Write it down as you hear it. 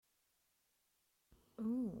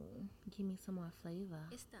Ooh, give me some more flavor.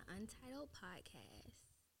 It's the Untitled podcast.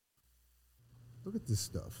 Look at this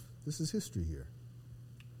stuff. This is history here.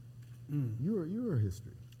 You're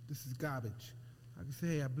history. This is garbage. I can say,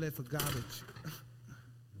 hey, I bled for garbage.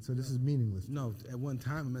 So this is meaningless. No, at one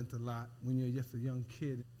time it meant a lot. When you're just a young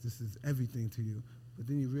kid, this is everything to you. But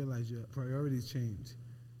then you realize your priorities change.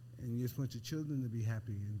 And you just want your children to be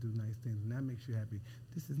happy and do nice things, and that makes you happy.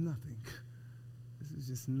 This is nothing. This is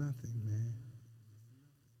just nothing, man.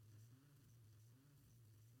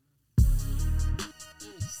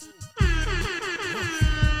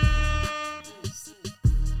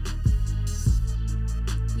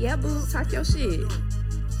 Yeah, boo, talk your shit.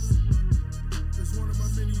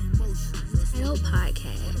 Untitled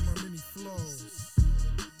podcast.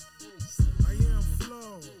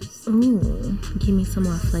 Ooh, give me some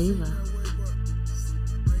more flavor.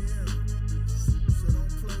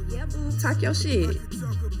 Yeah, boo, talk your shit.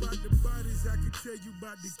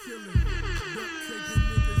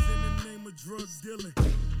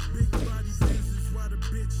 Big body business while the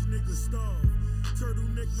bitch nigga starve.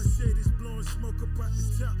 Turtleneck Mercedes blowing smoke up out the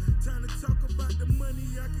top. Time to talk about the money,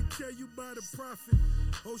 I can tell you by the profit.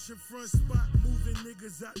 Oceanfront spot, moving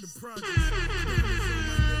niggas out the project. Diamonds on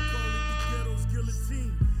my neck, call it the ghetto's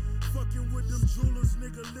guillotine. Fucking with them jewelers,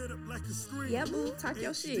 nigga lit up like a screen. Yeah, boo, talk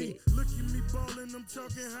your shit. Look at me ballin', I'm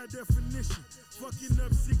talking high definition. Fucking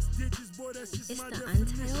up 6 digits, boy, that's just It's my the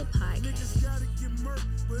definition. Untitled podcast. Niggas gotta get murked,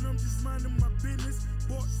 but I'm just minding my business.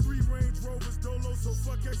 Bought 3 Range Rovers, Dolo, so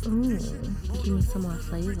fuck expedition. Ooh, give me some more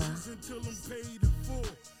flavor. Until I'm paid in full.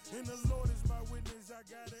 And the Lord is my witness, I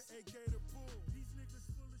got an AK to pull. These niggas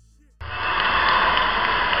full of shit.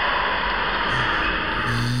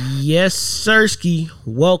 Yes, Sirski.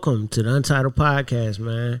 Welcome to the Untitled Podcast,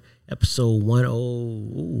 man. Episode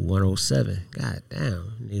 107. God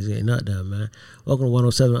damn. Niggas getting up there, man. Welcome to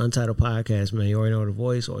 107 Untitled Podcast, man. You already know the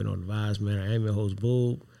voice, already know the vibes, man. I am your host,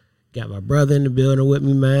 Boob. Got my brother in the building with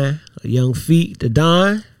me, man. A young feet, the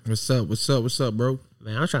Don. What's up, bro?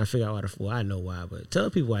 Man, I'm trying to figure out I know why, but tell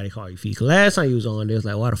people why they call you feet. Cause last time you was on there, it was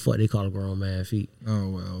like, why the fuck they call a grown man feet? Oh,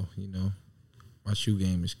 well, my shoe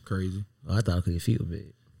game is crazy. Oh, I thought because your feet were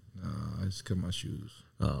big. Nah, it's because my shoes.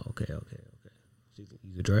 Oh, okay. So you think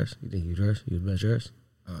you could dress? You think you dress? You the best dress?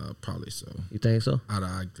 Probably so. You think so? Out of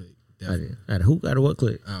eye click, Out definitely. of who? Out of what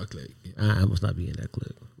click? Eye click. Yeah. I must not be in that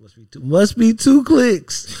click. Must be two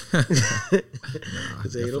clicks. Nah,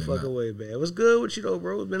 Say no fucking not. way, man. What's good with you though,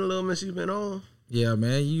 bro? It's been a little minute you've been on. Yeah,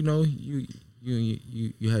 man. You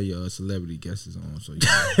have your celebrity guests on, so you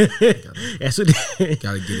gotta That's what. get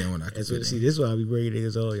in when I can. That's what. See, this is why I be bringing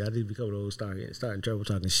niggas on. Y'all need to become those starting trouble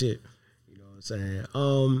talking shit. You know what I'm saying?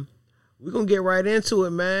 We're gonna get right into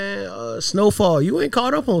it, man. Snowfall. You ain't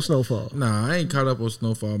caught up on Snowfall. Nah, I ain't caught up on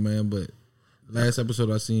Snowfall, man. But last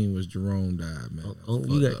episode I seen was Jerome died, man.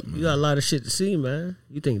 You got a lot of shit to see, man.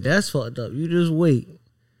 You think that's fucked up? You just wait,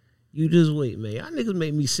 man. Y'all niggas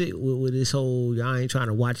make me sit with this whole y'all ain't trying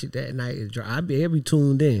to watch it that night. I be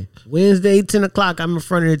tuned in. Wednesday, 10 o'clock, I'm in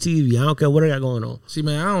front of the TV. I don't care what I got going on. See,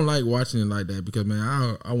 man, I don't like watching it like that because,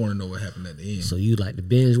 man, I want to know what happened at the end. So you like to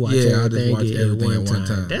binge watch Yeah, I just everything, watch everything at one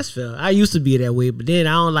time. That's fair. I used to be that way, but then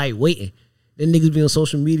I don't like waiting. Then niggas be on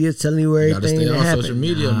social media telling you everything You gotta stay that on happened. social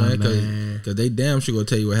media, man, because they damn sure gonna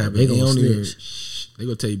tell you what happened. They gonna They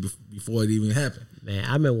gonna tell you before it even happened. Man,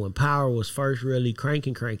 I remember when Power was first really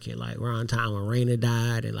cranking, like around time when Raina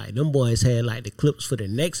died, and like them boys had like the clips for the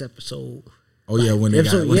next episode. Oh yeah, when they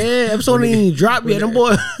episode didn't even drop yet. Them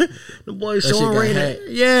boys showing Raina.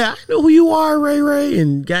 Yeah, I know who you are, Ray,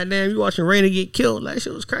 and goddamn, you watching Raina get killed. That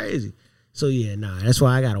shit was crazy. So yeah, that's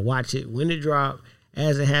why I gotta watch it when it drop,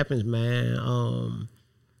 as it happens, man.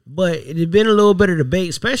 But it had been a little bit of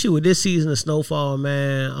debate, especially with this season of Snowfall,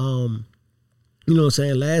 man. You know what I'm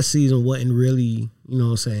saying? Last season wasn't really, you know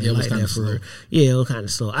what I'm saying, Yeah, it was like kinda that slow. Yeah, it was kind of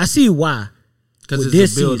slow. I see why. Because With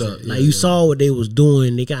it's this a build season, up. like you saw what they was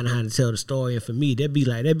doing, they kind of had to tell the story. And for me, that'd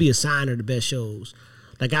be a sign of the best shows.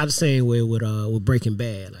 Like I was saying with Breaking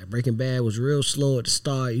Bad. Like Breaking Bad was real slow at the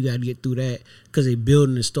start. You got to get through that because they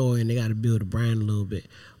building the story and they got to build the brand a little bit.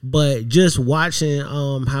 But just watching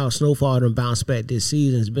how Snowfall done bounced back this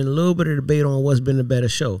season, it's been a little bit of debate on what's been the better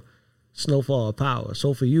show, Snowfall or Power.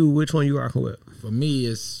 So for you, which one you rocking with? For me,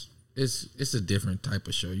 it's a different type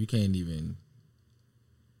of show. You can't even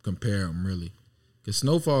compare them really. Because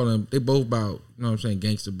Snowfall, they both about, you know what I'm saying,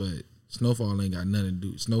 gangster, but Snowfall ain't got nothing to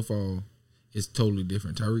do. Snowfall is totally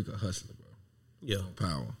different. Tyreek a hustler, bro. Yeah.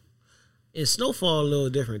 Power. And Snowfall a little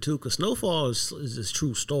different too, because Snowfall is a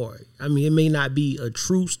true story. I mean, it may not be a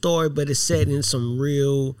true story, but it's set in some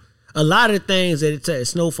real. A lot of things that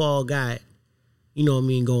Snowfall got, you know what I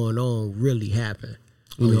mean, going on really happened.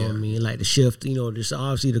 You know what I mean? Like the shift, you know, there's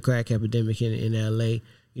obviously the crack epidemic in LA.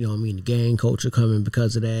 You know what I mean? The gang culture coming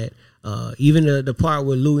because of that. Even the part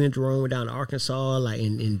where Louis and Jerome went down to Arkansas, like,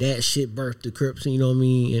 and that shit birthed the Crips, you know what I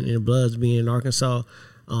mean? And the Bloods being in Arkansas,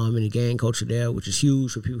 and the gang culture there, which is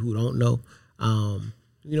huge for people who don't know.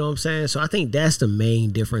 You know what I'm saying? So I think that's the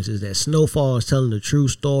main difference, is that Snowfall is telling the true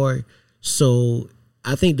story. So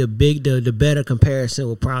I think the better comparison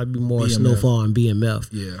will probably be more BMF. Snowfall and BMF.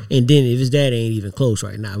 Yeah. And then if it's that, it ain't even close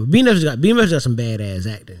right now. But BMF's got some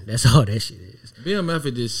badass acting. That's all that shit is. BMF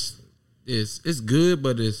it's good,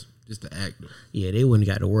 but it's just the actor. Yeah, they wouldn't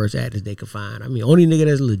got the worst actors they could find. I mean, only nigga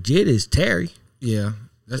that's legit is Terry. Yeah.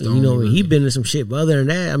 That's the only, you know, he been in some shit. But other than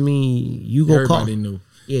that, I mean, you go call. Everybody knew.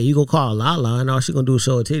 Yeah, you go call Lala, and all she gonna do is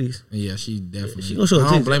show her titties. Yeah, she definitely. She gonna show her titties.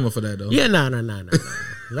 I don't blame her for that though. Yeah, nah. Lala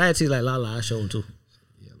like Lala, I show him too.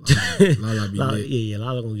 Yeah, Lala be lit. Yeah,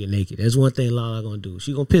 Lala gonna get naked. That's one thing Lala gonna do.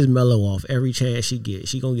 She gonna piss Mello off every chance she get.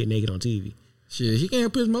 She gonna get naked on TV. Shit, she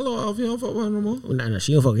can't piss Mello off. He don't fuck with her no more. Nah,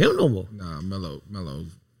 she don't fuck with him no more. Nah, Mello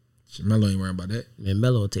ain't worrying about that. Man,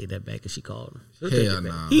 Mello will take that back if she called him. Hell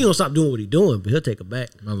nah. He don't stop doing what he doing, but he'll take it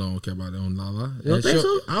back. Mello don't care about that on Lala. You don't think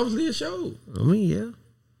so? Obviously a show. I mean, yeah.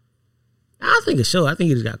 I think a show. I think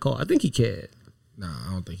he just got caught. I think he cared. Nah,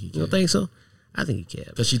 I don't think he cared. You don't think so? I think he cared.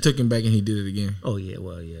 Because she took him back and he did it again. Oh, yeah.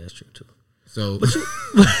 Well, yeah, that's true, too. So,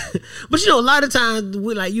 but you know, a lot of times,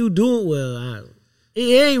 with like you doing well, it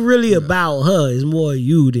ain't really about her. It's more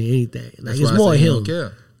you than anything. Like, it's more him.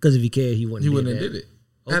 Because if he cared, he wouldn't have did it.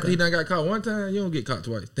 Okay. After he done got caught one time, you don't get caught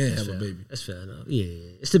twice. Then have a baby. That's fair enough. Yeah.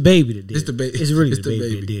 It's the baby that did it. It's the baby. It's really the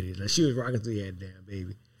baby that did it. Like, she was rocking through that damn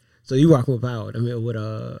baby. So you rocking with power.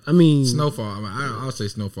 I mean Snowfall. I'll say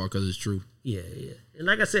Snowfall because it's true. Yeah. And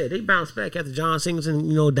like I said, they bounced back after John Singleton,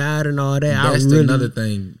 you know, died and all that. That's another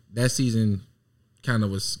thing. That season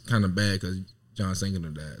was kind of bad because John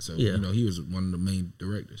Singleton died. So you know, he was one of the main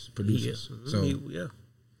producers, producers. Yeah. So he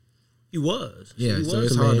was. Yeah. He so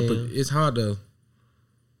was it's hard to.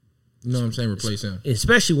 You know what I'm saying? Replace him.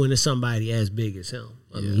 Especially when it's somebody as big as him.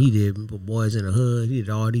 I mean, he did Boys in the Hood. He did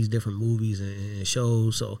all these different movies and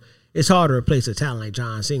shows. So it's hard to replace a talent like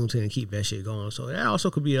John Singleton and keep that shit going. So that also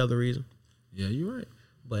could be the other reason. Yeah, you're right.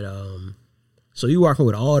 But so you working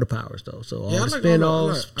with all the powers though. So all the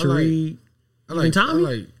spinoffs, Tariq, even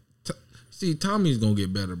Tommy. See, Tommy's gonna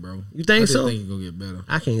get better, bro. You think so? I think he's gonna get better.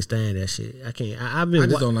 I can't stand that shit. I can't. I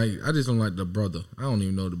just don't like the brother. I don't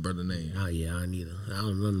even know the brother name. Oh yeah, I neither. I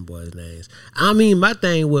don't know the boys' names. I mean, my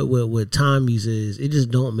thing with Tommy's is it just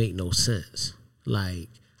don't make no sense. Like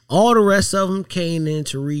all the rest of them, Kanan,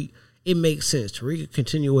 Tariq, it makes sense. Tariq a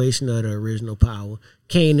continuation of the original power.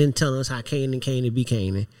 Kanan telling us how Kanan came to be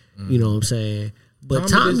Kanan. You know what I'm saying? But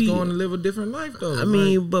Tommy going to live a different life though. I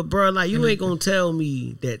mean, but bro, like you ain't gonna tell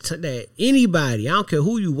me that anybody, I don't care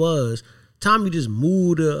who you was, Tommy just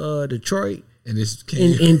moved to Detroit. And it's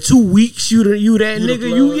in 2 weeks, you that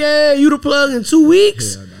nigga, you the plug in 2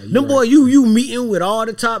 weeks. Them boy, you meeting with all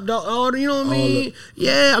the top dog, all the, you know what I mean?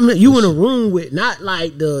 I mean you in a room with not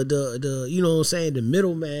like the you know what I'm saying, the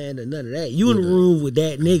middleman or none of that. You in the room with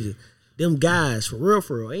that nigga, them guys for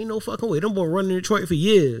real. Ain't no fucking way. Them boy running in Detroit for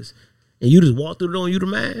years. And you just walk through the door and you the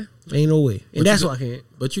man? Ain't no way. And that's why I can't.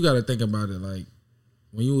 But you got to think about it. Like,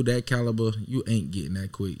 when you that caliber, you ain't getting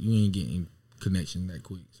that quick. You ain't getting connection that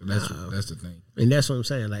quick. So that's the thing. And that's what I'm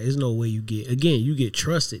saying. Like, there's no way you get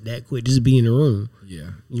trusted that quick. Just be in the room.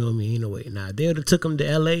 Yeah. You know what I mean? Ain't no way. Now, they would have took him to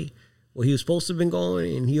L.A. where he was supposed to have been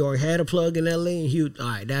going, and he already had a plug in L.A., and all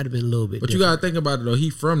right, that'd have been a little bit But different. You got to think about it, though.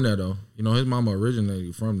 He from there, though. You know, his mama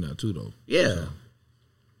originated from there, too, though. Yeah. So.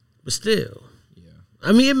 But still.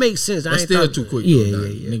 I mean, it makes sense. That's still too quick. Yeah.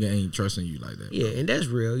 Nigga ain't trusting you like that. Yeah, and that's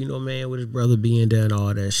real. You know, man, with his brother being there and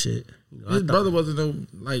all that shit. You know, his brother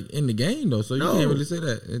wasn't like in the game though, so you can't really say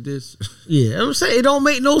that. It just I'm saying it don't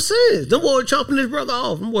make no sense. Them boy chopping his brother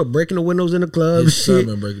off. Them boy breaking the windows in the club. His son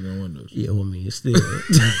been breaking the windows. Yeah, well, I mean, still.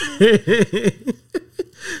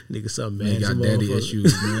 Nigga, something man. Nigga got daddy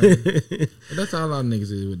issues, man. That's how a lot of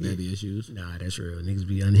niggas is with daddy issues. Nah, that's real. Niggas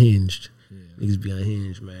be unhinged. Niggas be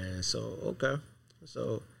unhinged, man. So okay.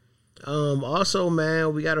 So, also,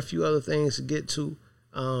 man, we got a few other things to get to.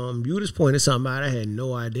 You just pointed something out I had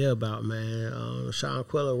no idea about, man.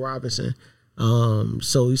 Shanquella Robinson.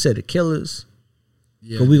 So you said the killers.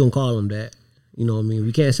 Yeah. But we gonna call them that. You know what I mean?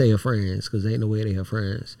 We can't say her friends because ain't no way they her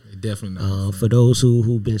friends. They definitely not. For those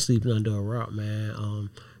who've been sleeping under a rock, man.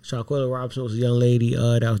 Shanquella Robinson was a young lady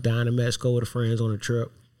that was down in Mexico with her friends on a trip.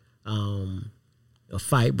 A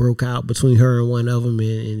fight broke out between her and one of them,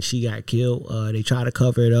 and she got killed. They tried to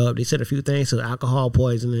cover it up. They said a few things, so alcohol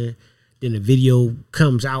poisoning. Then the video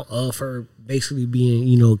comes out of her basically being,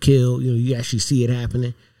 killed. You actually see it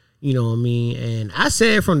happening. You know what I mean? And I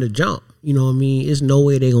said from the jump, you know what I mean? It's no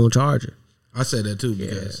way they gonna charge her. I said that too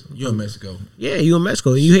because you're in Mexico. Yeah, you in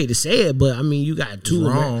Mexico. You hate to say it, but I mean, you got two.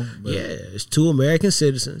 But it's 2 American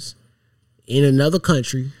citizens in another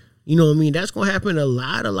country. You know what I mean? That's gonna happen a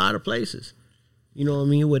lot of places. You know what I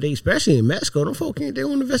mean? Where they, especially in Mexico, them folk can't. They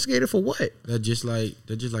want to investigate it for what? That's just like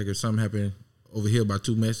if something happened over here by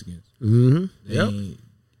 2 Mexicans. Mm-hmm.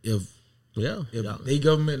 If they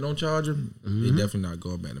government don't charge them, they definitely not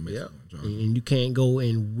going back to Mexico. And you can't go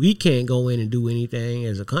and we can't go in and do anything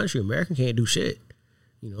as a country. America can't do shit.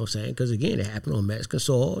 You know what I'm saying? Because again, it happened on Mexican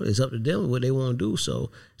soil. It's up to them what they want to do. So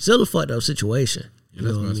still a fucked up situation. Yeah, you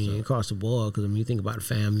know what I mean? Across the board. Because I mean, you think about the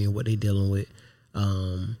family and what they dealing with.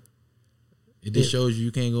 It just shows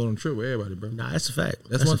you can't go on a trip with everybody, bro. Nah, that's a fact.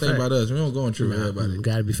 That's one thing about us. We don't go on a trip with everybody.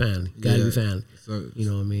 Gotta be family. Gotta be family. So, you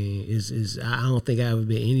know what I mean? I don't think I've ever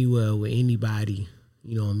been anywhere with anybody,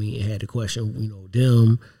 you know what I mean, and had to question, you know,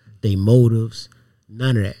 them, they motives,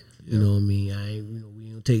 none of that. You know what I mean?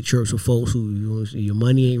 We don't take trips with folks who your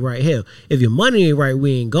money ain't right. Hell, if your money ain't right,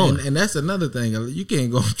 we ain't going. And that's another thing. You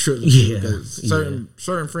can't go on trips with people because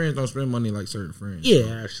certain friends don't spend money like certain friends. Yeah,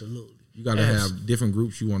 so absolutely. You got to have different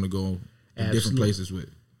groups you want to go different places with.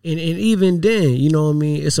 And even then, you know what I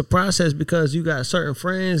mean, it's a process because you got certain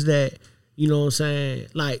friends that, you know what I'm saying,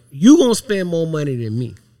 like you gonna spend more money than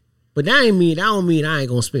me. But that don't mean I ain't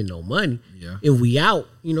gonna spend no money. Yeah. If we out,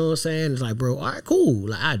 you know what I'm saying, it's like, bro, all right, cool.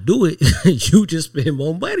 Like I do it. You just spend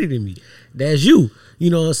more money than me. That's you. You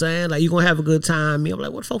know what I'm saying? Like you gonna have a good time. I'm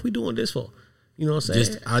like, what the fuck we doing this for? You know what I'm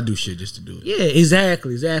saying? I do shit just to do it. Yeah,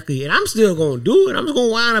 exactly. And I'm still gonna do it. I'm just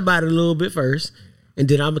gonna whine about it a little bit first. And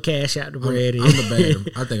then I'm gonna cash out the bread.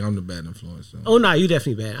 I think I'm the bad influence. So. Oh no, you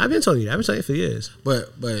definitely bad. I've been telling you that. I've been telling you for years.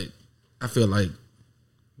 But I feel like,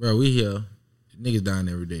 bro, we here, niggas dying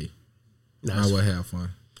every day. Might as well have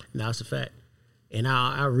fun. No, it's a fact. And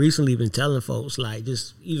I recently been telling folks, like,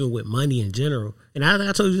 just even with money in general. And I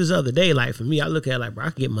told you this other day, like, for me, I look at it like, bro,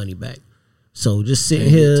 I can get money back. So just sitting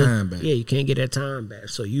here, you can't get that time back.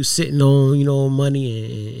 So you sitting on, you know,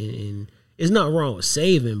 money and it's not wrong with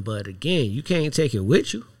saving, but again, you can't take it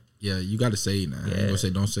with you. Yeah, you got to save now. Yeah. I ain't gonna say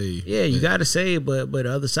don't save. Yeah, you got to save, but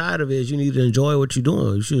the other side of it is you need to enjoy what you're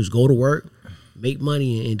doing. You should just go to work, make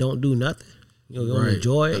money, and don't do nothing. You know, don't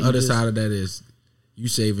enjoy it. The other side of that is you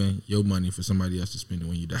saving your money for somebody else to spend it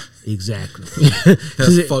when you die. Exactly.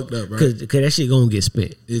 That's fucked up, right? Because that shit gonna get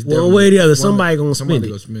spent. One way or the other, somebody gonna spend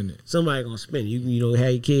it. Somebody gonna spend it. You know,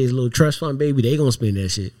 have your kids a little trust fund, baby. They gonna spend that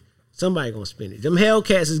shit. Somebody gonna spend it. Them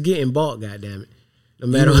Hellcats is getting bought, goddamn it. No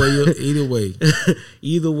matter either way.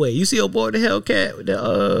 Either way. You see your boy the Hellcat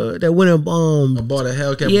that went and I bought a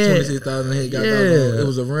Hellcat for $26,000. It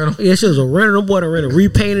was a rental. Yeah, shit was a rental. Them boy the rental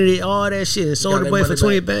repainted it, all that shit, and sold the boy for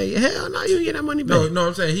 $20,000. Hell no, you didn't get that money back. No,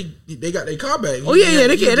 I'm saying they got their car back.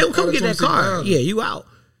 They come get that car. Yeah, you out.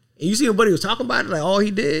 And you see what buddy was talking about it, like all he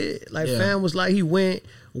did, like fam was like he went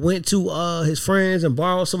to his friends and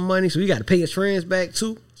borrowed some money, so he got to pay his friends back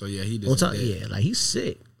too. So yeah, he did. Like he's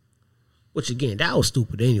sick. Which again, that was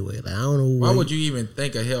stupid anyway. Like I don't know why would you even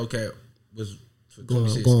think a Hellcat was for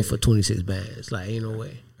going for 26 bands. Like ain't no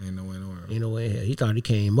way. Ain't no way in the world. Ain't no way in hell. He thought he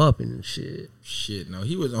came up and shit. Shit, no,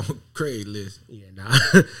 he was on Craigslist. Yeah, nah.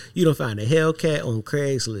 You don't find a Hellcat on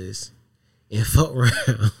Craigslist and fuck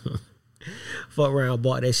around,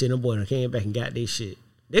 bought that shit. Them boys came back and got their shit.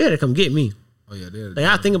 They had to come get me. Oh yeah, they had like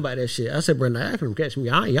I think about that shit. I said, bro, y'all can catch me.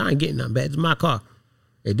 Y'all ain't getting nothing back. It's my car.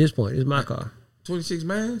 At this point, it's my car. 26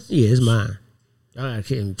 bands? Yeah, it's mine. Y'all gotta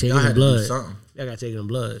take him blood. Y'all gotta take him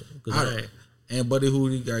blood. And buddy who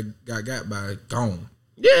he got by gone.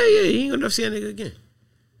 Yeah, he ain't gonna never see a nigga again.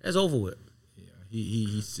 That's over with. Yeah,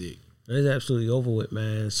 he's sick. That's absolutely over with,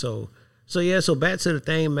 man. So back to the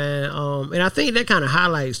thing, man. And I think that kind of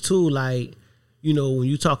highlights too, like, you know, when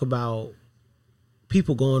you talk about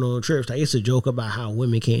people going on trips, like it's a joke about how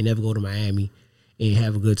women can't never go to Miami and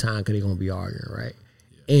have a good time because they're gonna be arguing, right?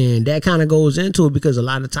 And that kind of goes into it because a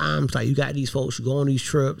lot of times, like, you got these folks who go on these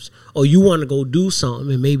trips, or you want to go do something,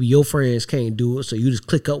 and maybe your friends can't do it, so you just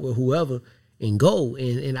click up with whoever and go.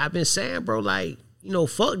 And I've been saying, bro, like, you know,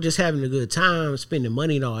 fuck just having a good time, spending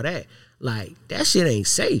money and all that. Like, that shit ain't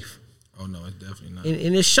safe. Oh, no, it's definitely not.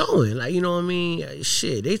 And it's showing, like, you know what I mean?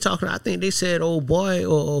 Shit, they talking, I think they said old boy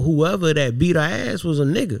or whoever that beat her ass was a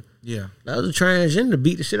nigga. Yeah. That was a transgender,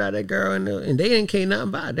 beat the shit out of that girl, and they didn't care nothing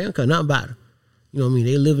about it. They didn't care nothing about her. You know what I mean?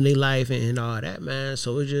 They living their life and all that, man.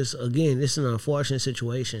 So it's just, again, this is an unfortunate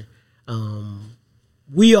situation.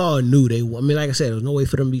 We all knew like I said, there was no way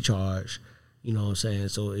for them to be charged. You know what I'm saying?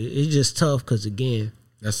 So it's just tough because, again.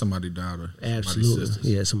 That's somebody's daughter.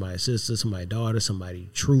 Absolutely. Somebody's sister, somebody's daughter, somebody's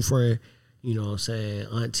true friend. you know what I'm saying,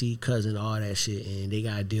 auntie, cousin, all that shit, and they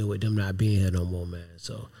gotta deal with them not being here no more, man.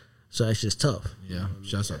 So that's just tough. Yeah,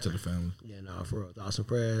 shouts out to the family. Yeah, no, for real. Thoughts and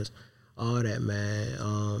prayers, all that,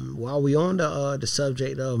 man. While we on the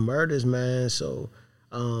subject of murders, man, so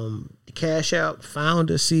the Cash App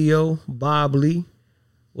founder, CEO, Bob Lee,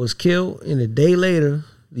 was killed, and a day later,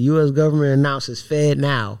 the U.S. government announces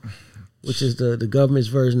FedNow, which is the government's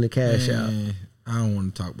version of Cash App. I don't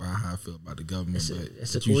want to talk about how I feel about the government,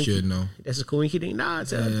 but you coinky, should know. That's a coinky. Nah,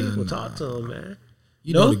 tell people, talk to them, man.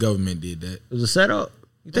 You know the government did that. It was a setup.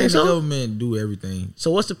 You think so? The government do everything.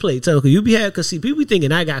 So what's the play? Tell me, you be having, because see, people be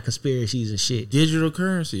thinking I got conspiracies and shit. Digital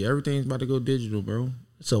currency. Everything's about to go digital, bro.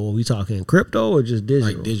 So are we talking crypto or just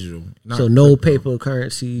digital? Like digital. So no paper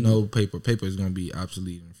currency? No paper. Paper is going to be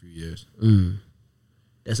obsolete in a few years.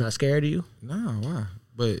 That's not scary to you? Nah, why?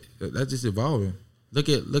 But that's just evolving. Look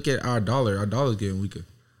at our dollar. Our dollar's getting weaker.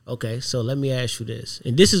 Okay, so let me ask you this.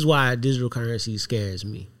 And this is why digital currency scares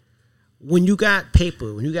me. When you got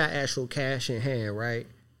paper, when you got actual cash in hand, right?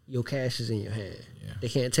 Your cash is in your hand. Yeah. They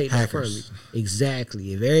can't take that from you.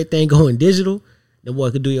 Exactly. If everything going digital, the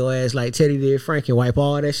boy could do your ass like Teddy did Frank and wipe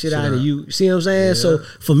all that shit out of you. See what I'm saying? Yeah. So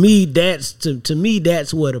for me, that's to me,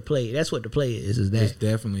 that's what the play. That's what the play is that. It's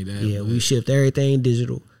definitely that. Yeah, we shift everything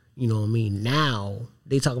digital. You know what I mean? Now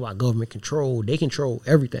they talk about government control. They control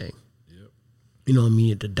everything. Yep. You know what I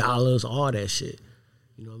mean? The dollars, all that shit.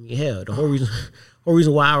 You know what I mean? Hell, the whole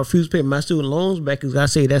reason why I refuse to pay my student loans back is I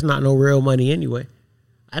say that's not no real money anyway.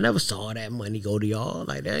 I never saw that money go to y'all.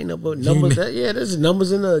 Like, there ain't no numbers. There's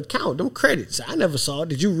numbers in the account. Them credits. I never saw it.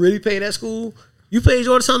 Did you really pay that school? You paid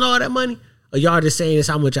your son all that money? Or y'all just saying this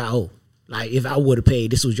how much I owe? Like, if I would have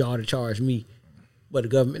paid, this was y'all to charge me. But the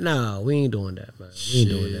government, nah, we ain't doing that, man. We ain't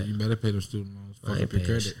doing that. You better pay them student loans. Fuck up your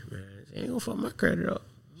credit. Shit, man. They ain't gonna fuck my credit up.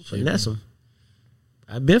 Finesse them.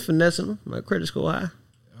 I've been finessing them. My credit score high.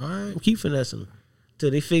 All right. I keep finessing them till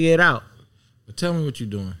they figure it out. But tell me what you're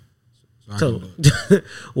doing.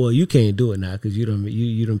 Well, you can't do it now because you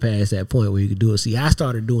done passed that point where you can do it. See, I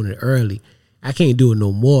started doing it early. I can't do it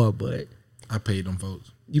no more, but I paid them folks.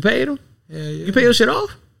 You paid them? Yeah. You pay your shit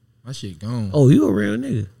off? My shit gone. Oh, you a real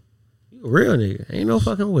nigga. You a real nigga. Ain't no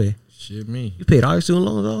fucking way. Shit, me. You paid all your student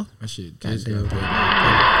loans off? My shit just got paid off.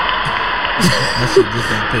 My shit just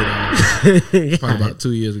got paid off. Probably about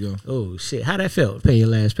 2 years ago. Oh shit, how that felt? Paying your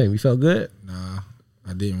last payment, you felt good? Nah,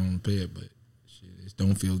 I didn't want to pay it, but.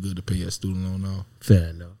 Don't feel good to pay a student loan off. Fair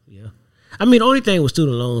enough, yeah. I mean, the only thing with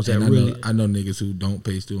student loans that I know niggas who don't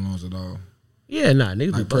pay student loans at all. Yeah, nah,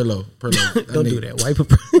 niggas like Perlo. Don't do that. White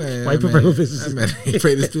Perlo business. That man ain't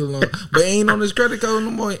pay the student loan, but ain't on his credit card no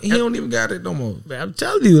more. He don't even got it no more. Man, I'm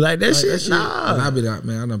telling you, like that shit. Nah, and I be like,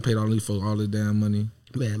 man, I done paid all these folks all this damn money.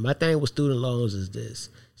 Man, my thing with student loans is this: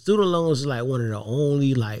 student loans is like one of the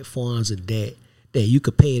only like forms of debt that you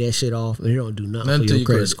could pay that shit off and it don't do nothing for your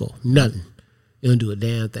credit score. Nothing. You don't do a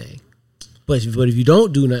damn thing. But if you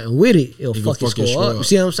don't do nothing with it, it'll fuck your score up. You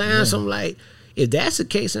see what I'm saying? Yeah. So I'm like, if that's the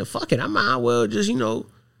case, then fuck it. I might as well just,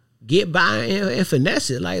 get by and finesse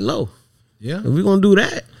it like low. Yeah. If we're going to do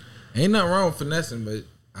that. Ain't nothing wrong with finessing, but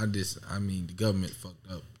the government fucked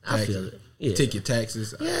up. Taxes. I feel it. Yeah. Take your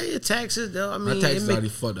taxes. Yeah, your taxes, though. I mean, my taxes already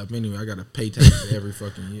fucked up anyway. I got to pay taxes every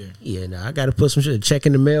fucking year. Yeah, nah, I got to put some shit, check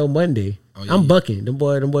in the mail Monday. Oh, yeah, I'm bucking. Them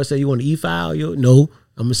boys say, you want to e-file? No.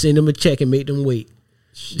 I'm going to send them a check and make them wait.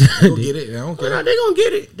 They gonna get it. I don't care. No, they gonna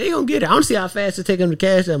get it. They gonna get it. I don't see how fast it take them to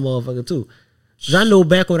cash that motherfucker too. Cause I know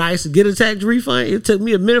back when I used to get a tax refund, it took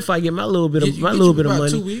me a minute before I get my little bit of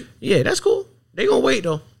money. 2 weeks? Yeah, that's cool. They gonna wait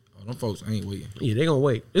though. Oh, them folks ain't waiting. Yeah, they gonna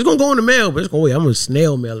wait. It's gonna go in the mail, but it's gonna wait. I'm gonna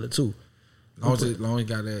snail mail it too. Long as you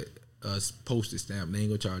got that postage stamp, they ain't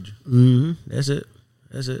gonna charge you. Mm-hmm. That's it.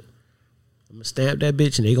 I'm gonna stamp that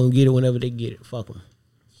bitch and they gonna get it whenever they get it. Fuck them.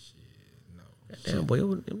 Shit, no. Damn boy,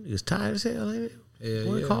 them niggas tired as hell, ain't it?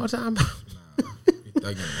 Yeah. Call time out.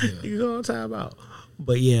 You call time out.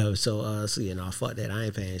 But yeah, so fuck that. I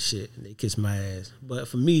ain't paying shit. They kiss my ass. But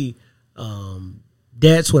for me,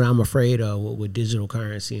 that's what I'm afraid of with digital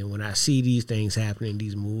currency. And when I see these things happening,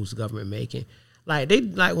 these moves the government making, like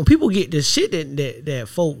when people get this shit that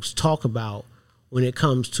folks talk about when it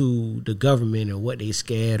comes to the government and what they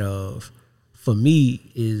scared of, for me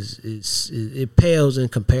it pales in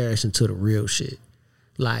comparison to the real shit.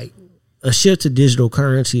 Like a shift to digital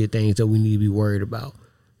currency are things that we need to be worried about.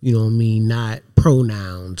 You know what I mean? Not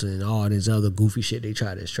pronouns and all this other goofy shit they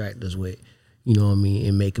try to distract us with. You know what I mean?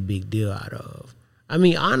 And make a big deal out of. I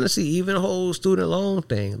mean, honestly, even the whole student loan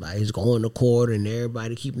thing, like it's going to court and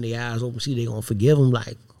everybody keeping their eyes open, see they gonna forgive them.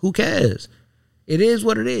 Like, who cares? It is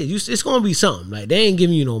what it is. It's gonna be something. Like, they ain't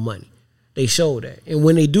giving you no money. They show that. And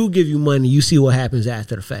when they do give you money, you see what happens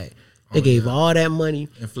after the fact. They gave all that money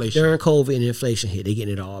Inflation. during COVID and inflation hit. They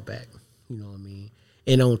getting it all back. You know what I mean?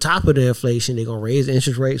 And on top of the inflation, they're gonna raise the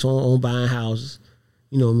interest rates on buying houses.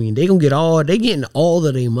 You know what I mean? They getting all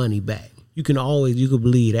of their money back. You can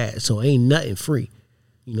believe that. So ain't nothing free.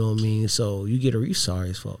 You know what I mean? So you get sorry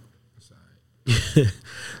as fuck.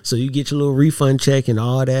 So you get your little refund check and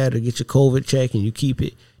all that, or get your COVID check and you keep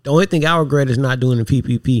it. The only thing I regret is not doing the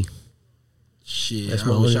PPP. Shit,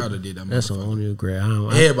 I wish I would have did that. That's the only regret.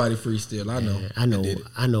 Everybody free still. I know.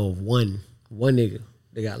 I know of one nigga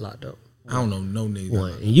that got locked up. I don't know no nigga.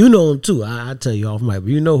 One. And you know him too. I tell you off mic, but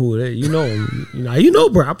you know who it is. You know him. You know,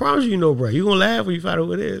 bro. I promise you know, bro. You gonna laugh when you find out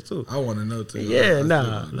who it is too. I want to know too. Yeah,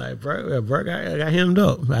 like bro got hemmed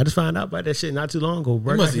up. I just found out about that shit not too long ago,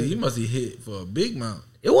 bro. He must have hit for a big amount.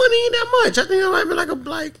 It wasn't even that much. I think it might be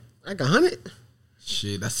like 100.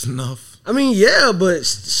 Shit, that's enough. I mean, yeah, but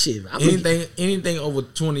shit. Anything over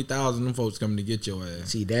 20,000, them folks coming to get your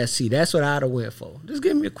ass. That's what I'd have went for. Just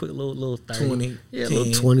give me a quick little 30. 20, yeah, 10,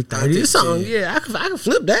 little 20, 30. Something. Yeah, I can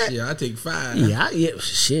flip that. Yeah, I take 5. Yeah,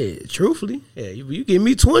 shit. Truthfully, yeah, you give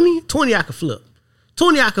me 20, I can flip.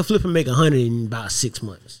 20, I can flip and make 100 in about 6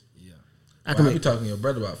 months. Yeah, I can be talking to your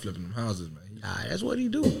brother about flipping them houses, man. That's what he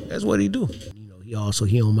do. You know,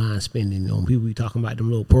 he don't mind spending on people. We talking about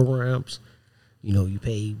them little programs. You know, you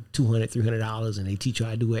pay $200, $300, and they teach you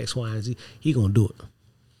how to do X, Y, and Z. He gonna do it.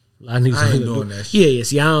 A lot of niggas I ain't doing that shit. Yeah.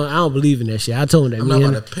 See, I don't believe in that shit. I told him that. I'm not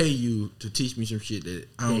about to pay you to teach me some shit that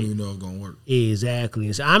I don't even know if gonna work. Exactly.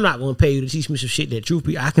 And so I'm not gonna pay you to teach me some shit that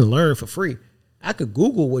truthfully I can learn for free. I could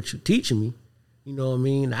Google what you're teaching me. You know what I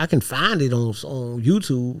mean? I can find it on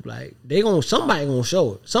YouTube. Like somebody gonna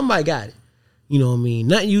show it. Somebody got it. You know what I mean?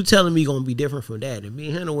 Nothing you telling me gonna be different from that. And me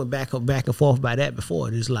and Hannah went back and forth by that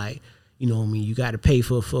before. It's like, you know what I mean? You got to pay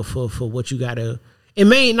for what you got to. It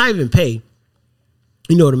may not even pay.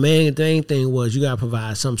 You know, the main thing was you got to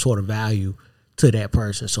provide some sort of value to that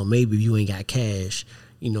person. So maybe if you ain't got cash,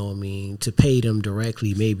 you know what I mean, to pay them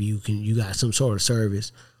directly, maybe you got some sort of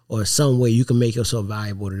service or some way you can make yourself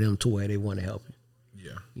valuable to them to where they want to help you.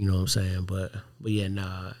 Yeah. You know what I'm saying? But yeah,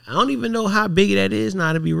 nah. I don't even know how big that is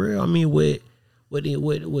now, to be real. I mean, with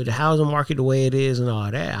the housing market the way it is and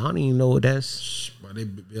all that, I don't even know what that's. Bro, they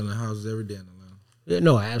building houses every day in Atlanta. Yeah,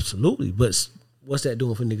 no, absolutely. But what's that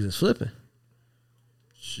doing for niggas that's flipping?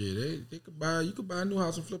 Shit, you could buy a new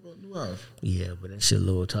house and flip a new house. Yeah, but that shit a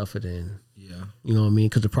little tougher than. Yeah. You know what I mean?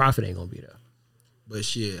 Because the profit ain't gonna be there. But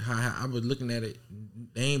shit, how I was looking at it,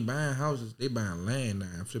 they ain't buying houses, they buying land now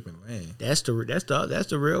and flipping land. That's the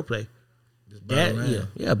real play. Just buy the land.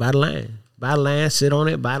 Yeah, buy the land. Buy the land, sit on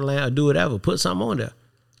it, buy the land, or do whatever. Put something on there.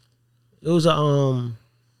 It was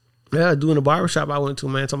doing a barbershop I went to,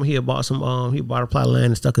 man. Told me he bought a plot of land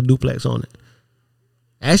and stuck a duplex on it.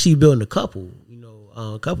 Actually building a couple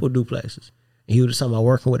of duplexes. And he was talking about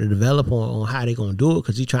working with a developer on how they gonna do it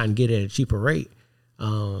because he trying to get it at a cheaper rate.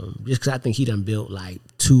 Just because I think he done built like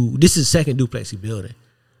 2. This is the second duplex he building.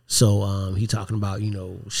 So he talking about,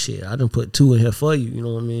 shit, I done put 2 in here for you. You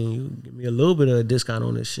know what I mean? You give me a little bit of a discount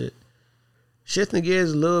on this shit. Shifting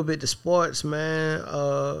gears a little bit to sports, man.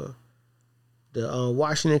 The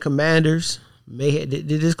Washington Commanders did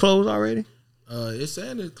this close already? It's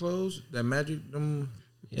saying it closed. That Magic bought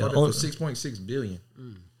it for $6.6 billion.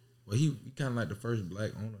 Well, he kind of like the first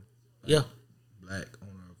black owner. Black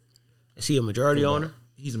owner. Is he a majority owner?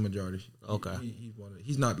 He's a majority. Okay.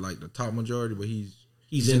 He's not like the top majority, but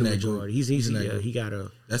he's in that majority. Group. He's in that group. He got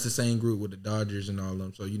a. That's the same group with the Dodgers and all of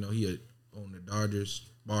them. So he owned the Dodgers,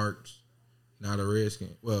 Sparks, now the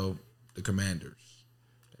Redskins. Well, the Commanders.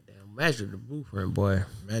 Damn, Magic the blueprint, boy.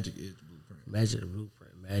 Magic is the blueprint. Magic the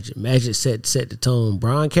blueprint. Magic set the tone.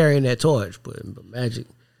 Brian carrying that torch, but Magic.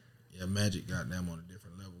 Yeah, Magic got them on a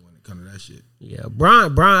different level when it comes to that shit. Yeah,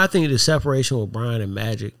 Brian. I think the separation with Brian and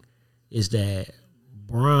Magic is that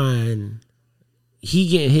Brian, he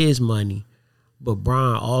getting his money, but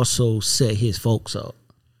Brian also set his folks up.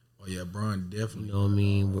 Oh yeah, Brian definitely. You know what I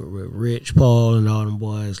mean? With Rich Paul and all them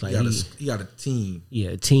boys, like he got a team. Yeah,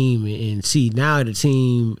 a team, and see now the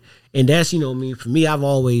team, and that's what I mean. For me, I've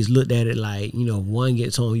always looked at it like if one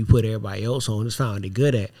gets on, you put everybody else on. That's found they're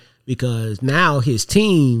good at because now his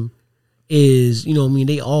team is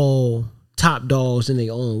they all top dogs in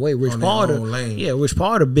their own way. Rich Paul,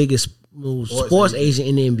 the biggest sports agent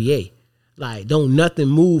in the NBA. Like, don't nothing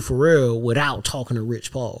move for real without talking to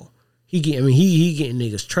Rich Paul. He getting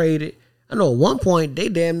niggas traded. I know at one point they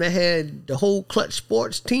damn near had the whole Clutch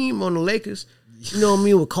Sports team on the Lakers. You know what I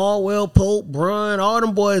mean? With Caldwell, Pope, Bron, all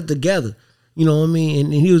them boys together. You know what I mean?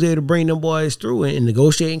 And he was able to bring them boys through and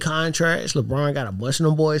negotiating contracts. LeBron got a bunch of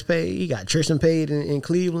them boys paid. He got Tristan paid in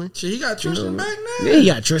Cleveland. Shit, he got Tristan back now? Yeah, he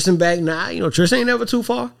got Tristan back now. Tristan ain't never too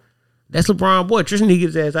far. That's LeBron boy. Tristan need to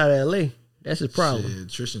get his ass out of L.A. That's his problem. Shit,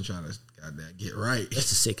 Tristan trying to goddamn get right.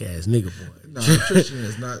 That's a sick ass nigga boy. No, Tristan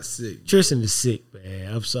is not sick. Tristan is sick,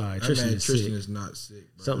 man. I'm sorry. Tristan is sick. Is not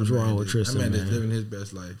sick. Bro. Something's wrong with Tristan, That man man. is living his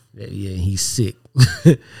best life. Yeah, he's sick.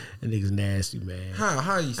 That nigga's nasty, man.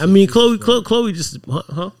 How you sick? I mean, Chloe just,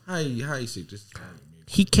 huh? How you sick?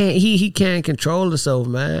 He can't control himself,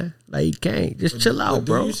 man. Like, he can't. Just chill out,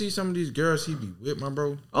 bro. Do you see some of these girls he be with, my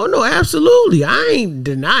bro? Oh, no, absolutely. I ain't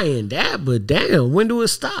denying that, but damn, when do it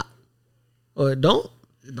stop? Or it don't?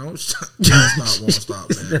 It don't stop. Won't stop,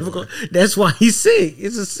 man. That's why he's sick.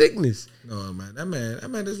 It's a sickness. No, man. That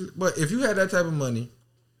man is, but if you had that type of money,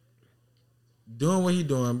 doing what he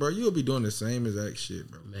doing, bro, you'll be doing the same exact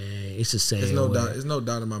shit, bro. Man, it's the same There's no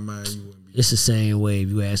doubt in my mind you wouldn't be. It's the same way if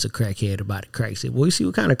you ask a crackhead about the crack. Say, well, you see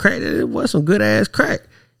what kind of crack that is? What, some good ass crack.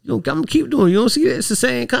 I'm gonna keep doing. You don't see that? It's the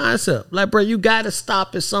same concept. Like, bro, you gotta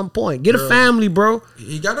stop at some point. Get a family, bro.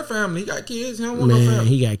 He got a family. He got kids. He don't want no family.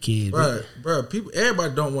 He got kids, bro.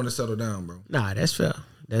 Everybody don't want to settle down, bro. Nah, that's fair.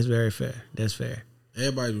 That's very fair. That's fair.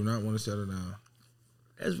 Everybody do not want to settle down.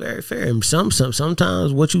 That's very fair. And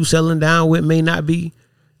sometimes what you settling down with may not be,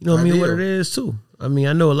 you know what I mean, what it is too. I mean,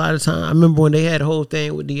 I know a lot of times. I remember when they had the whole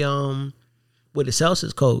thing with the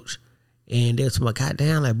Celtics coach, and they was like, God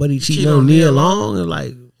damn, like, buddy cheating on Nia Long, and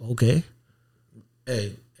like, okay.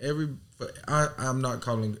 Hey, I'm not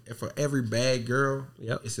calling for every bad girl.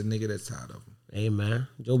 Yep. It's a nigga that's tired of them. Hey man,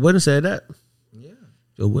 Joe Budden said that. Yeah.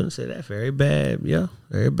 Joe Budden said that. Very bad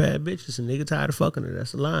bitch. It's a nigga tired of fucking her.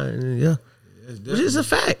 That's a line. And yeah. Which is a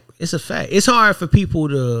fact. It's a fact. It's hard for people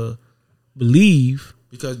to believe.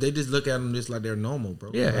 Because they just look at them just like they're normal,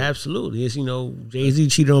 bro. Yeah, absolutely. It's, Jay-Z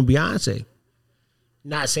cheated on Beyonce.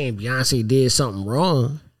 Not saying Beyonce did something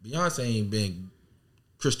wrong. Beyonce ain't been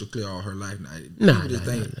crystal clear all her life. Nah,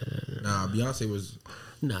 Beyonce was.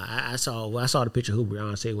 Nah, I saw the picture of who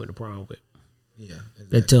Beyonce went to prom with. Yeah,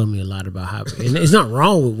 exactly. That tell me a lot about how. And it's not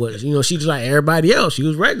wrong with what she just like everybody else. She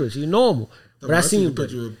was regular. She was normal. But I seen the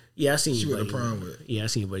picture. Yeah, I seen. She went to prom with. Yeah, I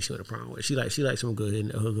seen what she went to prom with. She like some good in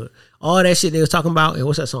hood. All that shit they was talking about. And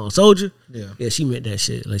what's that song? Soldier. Yeah, she meant that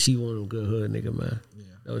shit. Like she one of them good hood nigga, man. Yeah,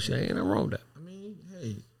 no shit. Ain't nothing wrong with that. I mean,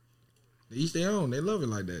 hey, they each their own. They love it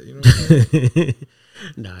like that. You know what I'm saying?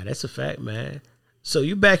 Nah, that's a fact, man. So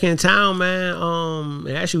you back in town, man.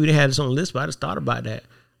 And actually we didn't have this on the list, but I just thought about that.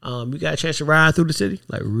 You got a chance to ride through the city?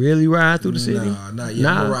 Like really ride through the city? Nah, not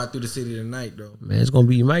yet. I'm gonna ride through the city tonight though. Man, it's gonna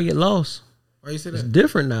be, you might get lost. Why you say that? It's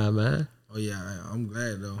different now, man. Oh yeah, I'm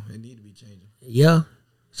glad though. It need to be changing. Yeah.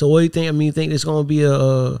 So what do you think? I mean, you think it's gonna be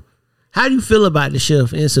how do you feel about the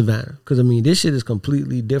shift in Savannah? Because I mean, this shit is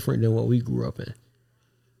completely different than what we grew up in.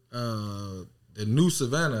 The new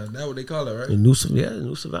Savannah, that's what they call it, right? The new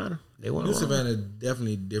Savannah. They want new Savannah is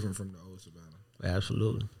definitely different from the old Savannah.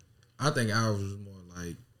 Absolutely. I think ours was more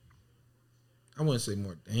like, I wouldn't say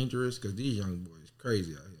more dangerous because these young boys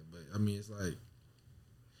crazy out here. But I mean, it's like,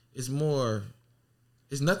 it's more,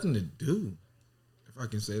 it's nothing to do, if I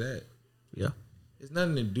can say that. Yeah. It's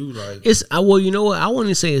nothing to do like. Well, you know what? I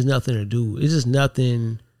wouldn't say it's nothing to do. It's just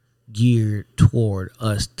nothing geared toward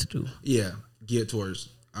us to do. Yeah, geared towards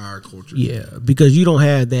our culture. Yeah, because you don't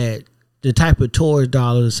have that, the type of tourist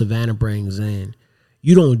dollars Savannah brings in.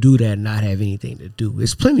 You don't do that and not have anything to do.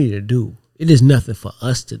 It's plenty to do. It is nothing for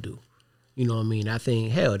us to do. You know what I mean? I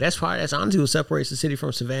think, hell, that's honestly what separates the city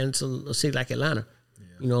from Savannah to a city like Atlanta. Yeah.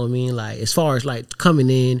 You know what I mean? Like, as far as like coming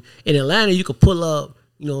in Atlanta, you could pull up,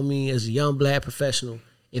 you know what I mean, as a young black professional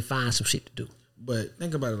and find some shit to do. But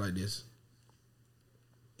think about it like this.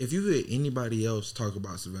 If you hear anybody else talk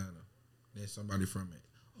about Savannah, there's somebody from it.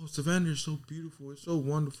 Oh, Savannah is so beautiful. It's so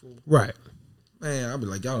wonderful. Right. Man, I'll be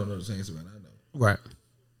like, y'all don't know the same Savannah I know. Right.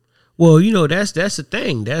 Well, that's the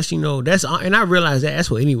thing. And I realize that's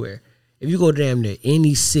for anywhere. If you go damn near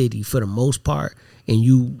any city for the most part and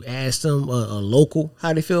you ask them a local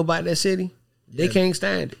how they feel about that city, they can't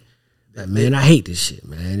stand it. Like, man, I hate this shit,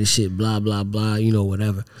 man. This shit, blah, blah, blah,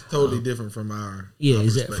 whatever. It's totally different from our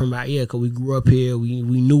because we grew up here. We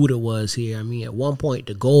knew what it was here. I mean, at one point,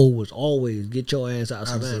 the goal was always get your ass out of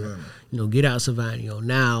Savannah. Get out of Savannah.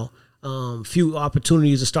 Now, few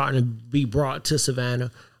opportunities are starting to be brought to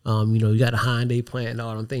Savannah. You got a Hyundai plant and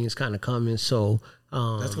all them things kind of coming. So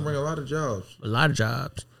that's gonna bring a lot of jobs.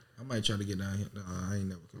 I might try to get down here. No, I ain't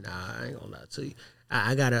never come. Nah, I ain't gonna lie to you.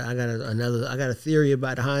 I got a theory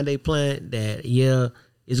about the Hyundai plant that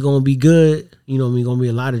it's gonna be good. You know what I mean? Gonna be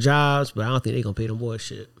a lot of jobs, but I don't think they gonna pay them boys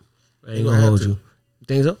shit. I ain't gonna hold you. You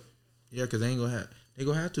think so? Yeah, because they gonna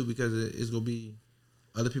have to because it's gonna be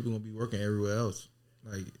other people gonna be working everywhere else.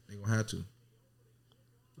 Like they gonna have to.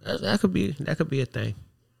 That could be a thing.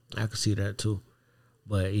 I could see that too.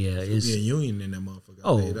 But yeah, it's be a union in that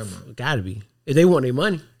motherfucker. Gotta be. If they want their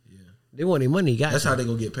money. They want their money. That's how they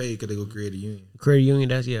gonna get paid, because they gonna create a union. Create a union.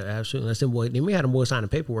 That's absolutely. That's them boy. They may have them boys signing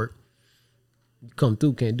paperwork. You come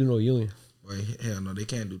through, can't do no union. Well, hell no, they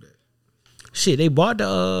can't do that. Shit, they bought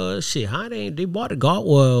the they bought the golf.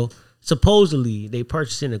 Well, supposedly they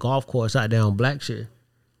purchasing the golf course out there on Blackshire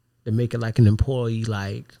to make it like an employee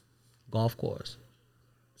like golf course.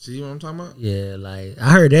 See what I'm talking about? Yeah, like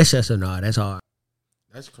I heard that shit. So no, that's hard.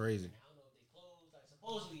 That's crazy.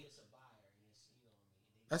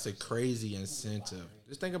 That's a crazy incentive.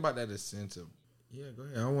 Just think about that incentive. Yeah, go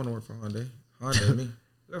ahead. I want to work for Hyundai. Hyundai, me.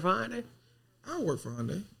 Work for Hyundai? I work for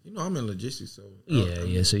Hyundai. You know, I'm in logistics, so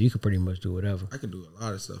yeah. So you can pretty much do whatever. I can do a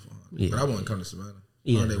lot of stuff for Hyundai, yeah, but I wouldn't come to Savannah.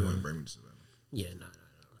 Yeah, Hyundai wouldn't bring me to Savannah. Yeah, no.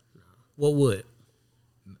 What would?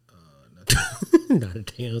 Nothing. Not a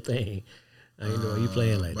damn thing. I ain't know you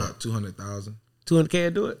playing like about that. 200,000. 200K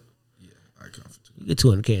to do it? Yeah, I come for 200. You get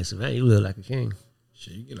 200K in Savannah, you live like a king.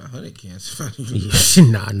 Shit, you get 100K in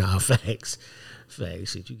Savannah. Nah, facts.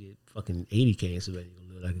 Shit, you get fucking 80K in Savannah,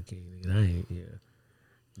 you live like a king. Nigga, I ain't. Yeah,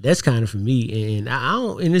 that's kind of for me, and I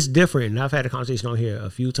don't. And it's different. And I've had a conversation on here a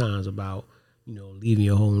few times about leaving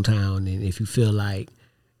your hometown, and if you feel like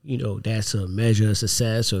that's a measure of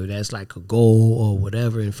success or that's like a goal or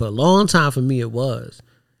whatever. And for a long time, for me, it was.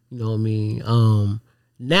 You know what I mean?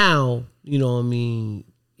 Now,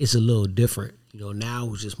 it's a little different.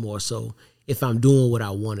 Now it's just more so if I'm doing what I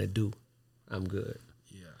want to do, I'm good.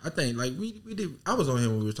 Yeah, I think like we did. I was on here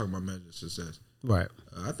when we were talking about measure of success. Right.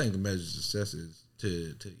 I think the measure of success is to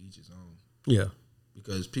each his own. Yeah.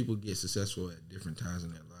 Because people get successful at different times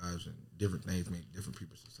in their lives, and different things make different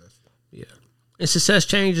people successful. Yeah. And success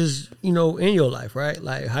changes, in your life, right?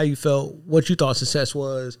 Like how you felt, what you thought success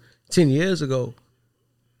was 10 years ago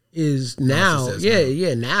is now.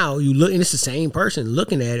 Yeah. Now you look, and it's the same person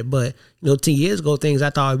looking at it, but 10 years ago, things I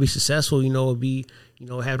thought would be successful, would be,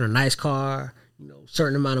 having a nice car,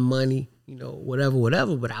 certain amount of money,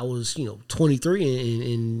 whatever. But I was,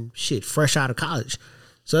 23 and shit, fresh out of college.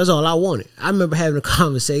 So that's all I wanted. I remember having a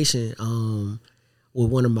conversation with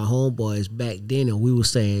one of my homeboys back then, and we were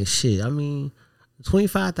saying, shit, I mean,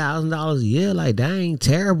 $25,000 a year, like that ain't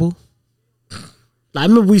terrible. I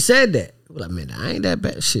remember we said that. We're like, man, that ain't that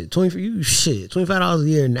bad. Shit, $25 a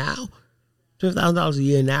year now, $20,000 a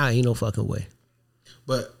year now ain't no fucking way.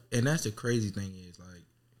 And that's the crazy thing is like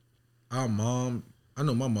our mom. I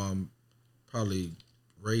know my mom probably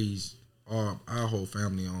raised our whole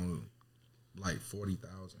family on like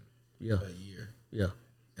 40,000 a year. Yeah,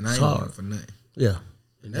 and I ain't want it for nothing. Yeah,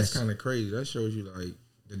 and that's kind of crazy. That shows you like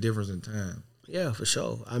the difference in time. Yeah, for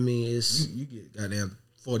sure. I mean, it's you get goddamn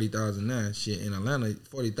 40,000 now. Shit, in Atlanta,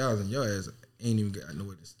 40,000, your ass ain't even got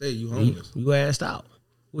nowhere to stay. You homeless. You asked out,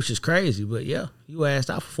 which is crazy, but yeah, you asked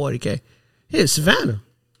out for 40K. Here, Savannah.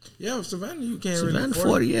 Yeah, Savannah, you can't Savannah really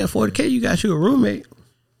 40. Yeah, 40K. You got you a roommate.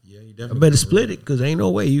 Yeah, you definitely. I better split it because ain't no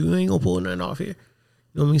way you ain't gonna pull nothing off here. You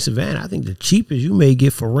know what I mean? Savannah, I think the cheapest you may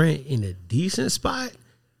get for rent in a decent spot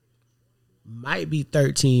might be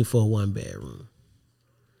 13 for a 1-bedroom.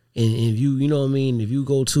 And if you know what I mean, if you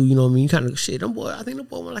go to, you know what I mean, you kind of shit, them boys, I think them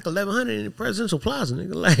boys want like 1,100 in the Presidential Plaza,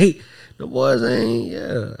 nigga. Like, the boys ain't,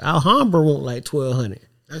 Alhambra want like 1,200.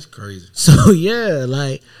 That's crazy. So, yeah,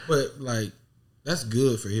 like. But, like, that's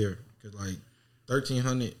good for here. Because, like,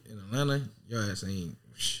 1,300 in Atlanta, your ass ain't.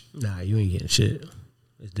 Nah, you ain't getting shit.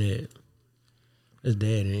 It's dead. It's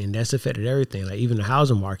dead. And that's affected everything. Like, even the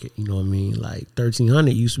housing market, you know what I mean? Like,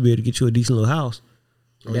 1,300 used to be able to get you a decent little house.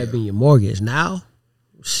 That being your mortgage. Now,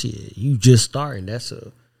 shit, you just starting. That's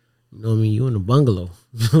you know what I mean? You in a bungalow.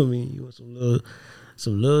 You know what I mean? You want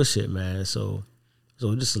some little shit, man. So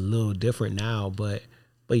just a little different now. But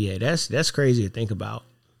yeah, that's crazy to think about.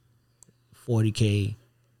 40K.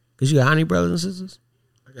 Because you got how many brothers and sisters?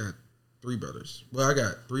 I got 3 brothers. Well, I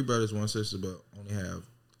got 3 brothers, 1 sister, but only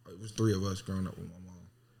it was 3 of us growing up with my mom.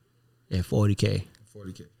 And 40K.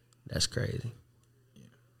 40K. That's crazy.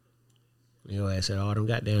 Yeah. Your ass had all them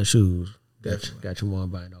goddamn shoes. Definitely. Got your mom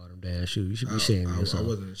buying all them damn shoes. You should be ashamed of yourself. I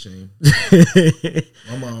wasn't ashamed.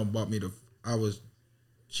 My mom bought me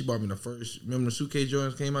she bought me the first, remember the suitcase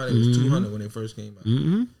Jordans came out? It was $200 when they first came out.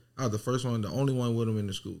 Mm-hmm. I was the first one, the only one with them in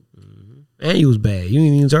the school. Mm-hmm. And you was bad. You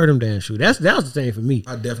didn't even deserve them damn shoes. That was the thing for me.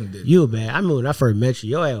 I definitely did. You were bad. I remember when I first met you,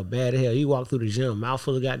 your ass was bad as hell. You walked through the gym, mouth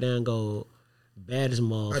full of goddamn gold, bad as a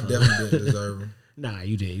motherfucker. I definitely didn't deserve them. Nah,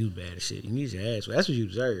 you didn't. You was bad as shit. You need your ass. That's what you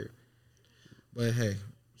deserve. But hey,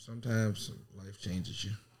 sometimes life changes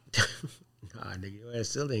you. Nah, nigga, your ass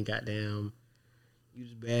still ain't goddamn. You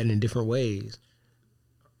was bad in different ways.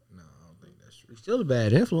 No, I don't think that's true. You still a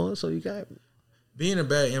bad influence, so you got. Being a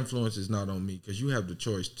bad influence is not on me because you have the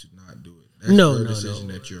choice to not do it. That's your decision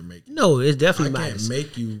that you're making. No, it's definitely I can't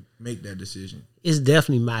make you make that decision. It's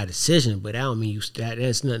definitely my decision, but I don't mean that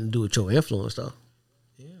has nothing to do with your influence, though.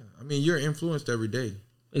 Yeah, I mean, you're influenced every day.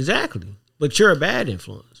 Exactly, but you're a bad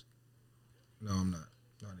influence. No, I'm not.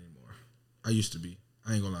 Not anymore. I used to be.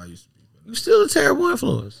 I ain't gonna lie, I used to be. You're still a terrible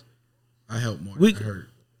influence. I help more than I hurt.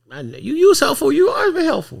 You was helpful. You always been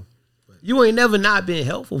helpful. You ain't never not been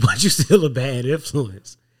helpful, but you still a bad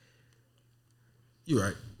influence. You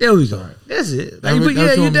right. There we go. Right. That's it. That Like, but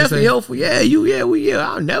yeah, you you definitely helpful.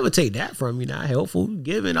 I'll never take that from you. Not helpful,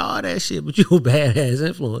 giving all that shit, but you a badass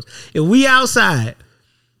influence. If we outside,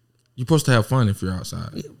 you're supposed to have fun if you're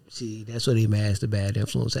outside. See, that's what they mask the bad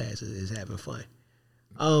influence as is having fun.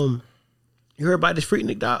 You heard about this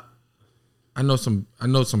Freaknik doc? I know some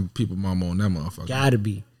people mama on that motherfucker. Gotta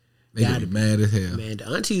be. They gotta be mad as hell. Man, the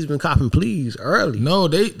aunties been copping pleas early. No,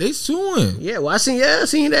 they suing. Yeah, well I seen that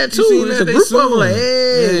too. Seen It's that, a group of them like,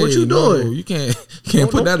 hey, what you doing? No, you can't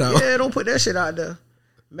put that out. Yeah, don't put that shit out there.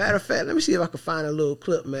 Matter of fact, let me see if I can find a little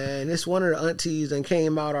clip, man. This one of the aunties that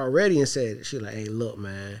came out already and said it. She like, hey, look,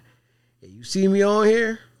 man, you see me on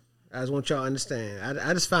here? I just want y'all to understand.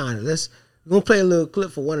 I just found it. We're gonna play a little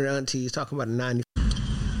clip for one of the aunties talking about the 90.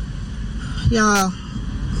 Y'all,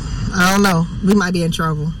 I don't know. We might be in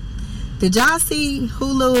trouble. Did y'all see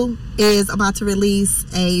Hulu is about to release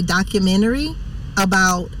a documentary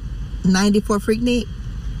about 94 Freaknik?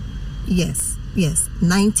 Yes.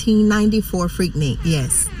 1994 Freaknik.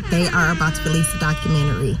 Yes, they are about to release a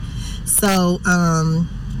documentary. So, I'm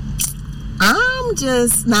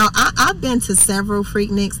just now. I've been to several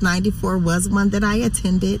Freakniks. 94 was one that I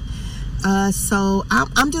attended. So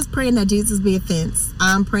I'm just praying that Jesus be a fence.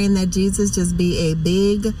 I'm praying that Jesus just be a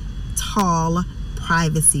big, tall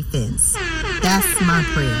privacy fence. That's my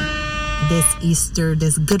prayer this Easter,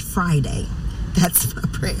 this Good Friday. That's my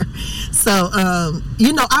prayer. So, I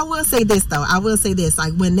will say this though.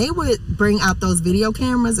 Like when they would bring out those video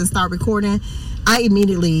cameras and start recording, I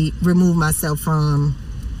immediately removed myself from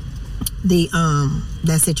the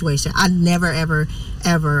that situation. I never ever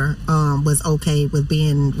was okay with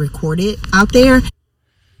being recorded out there.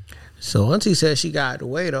 So Auntie said she got the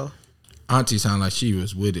way though. Auntie sounded like she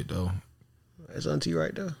was with it though. That's Auntie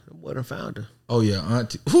right there. What I found her. Oh yeah,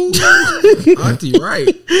 Auntie. Auntie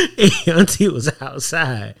right. Auntie was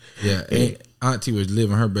outside. Yeah, Auntie was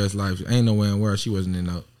living her best life. Ain't nowhere in the world she wasn't in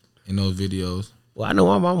those videos. Well, I know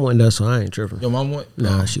my mom wasn't there, so I ain't tripping. Your mom went?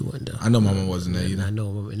 No, she wasn't there. I know my mom wasn't there either. I know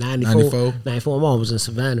my 94. My mom was in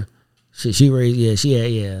Savannah. She raised, she had.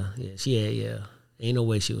 Ain't no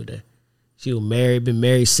way she was there. She was married, been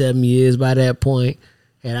married 7 years by that point.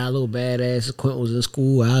 Had our little badass. Quentin was in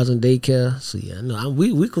school. I was in daycare. So yeah, no,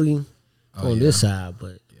 we clean on this side,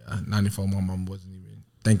 but 94. My mom wasn't even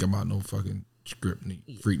thinking about no fucking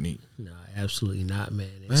Freaknik. No, absolutely not, man.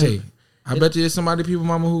 Hey, I bet you there's somebody people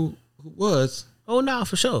mama who was. Oh no,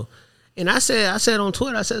 for sure. And I said on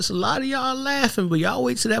Twitter, I said it's a lot of y'all laughing, but y'all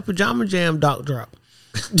wait till that Pajama Jam doc drop.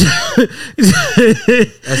 That's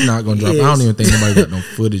not gonna drop. I don't even think nobody got no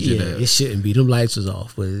footage of that. It shouldn't be. Them lights was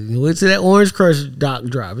off. But wait till that Orange Crush doc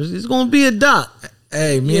drop. It's gonna be a doc.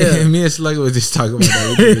 Hey, me and Slugger was just talking about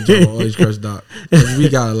that. Orange Crush doc. We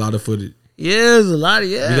got a lot of footage. Yeah, there's a lot of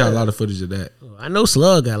We got a lot of footage of that. I know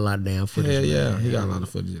Slug got a lot of damn footage. Yeah, he got a lot of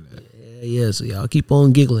footage of that. Yeah, so y'all keep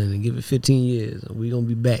on giggling and give it 15 years and we gonna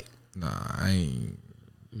be back. Nah, I ain't.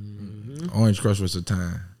 Mm-hmm. Orange Crush was a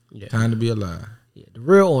time. Yeah. Time to be alive. Yeah, the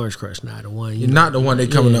real Orange Crush, not the one. Not the one they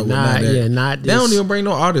coming up with. Not this. They don't even bring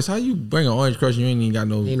no artists. How you bring an Orange Crush? You ain't even got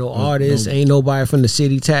no. Ain't no artists. Ain't nobody from the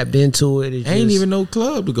city tapped into it. Ain't even no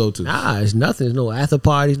club to go to. Nah, it's nothing. There's no after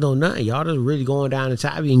parties. No nothing. Y'all just really going down the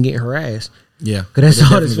Tabby and getting harassed. Yeah, because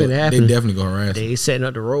that's all that's been happening. They definitely gonna harass. They setting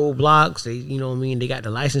up the roadblocks. They, you know what I mean. They got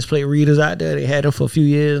the license plate readers out there. They had them for a few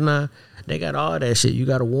years now. They got all that shit. You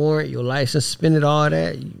got a warrant, your license suspended, all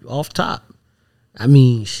that off top. I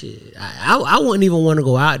mean, shit. I wouldn't even want to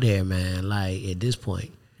go out there, man. Like at this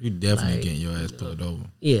point, you definitely getting your ass pulled over.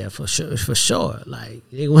 Yeah, for sure. Like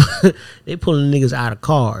they pulling niggas out of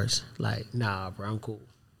cars. Like, nah, bro, I'm cool.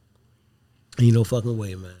 Ain't no fucking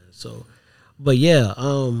way, man. So, but yeah,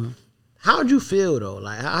 how'd you feel though?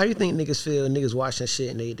 Like, how you think niggas feel? Niggas watching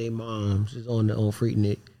shit and they moms is on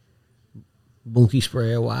Freaknik, bunkie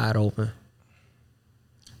spread wide open.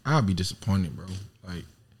 I'll be disappointed, bro. Like,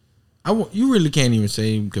 you really can't even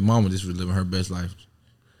say because mama just was living her best life.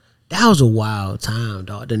 That was a wild time,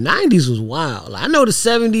 dog. The 90s was wild. Like, I know the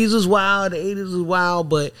 70s was wild, the 80s was wild,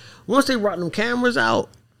 but once they brought them cameras out,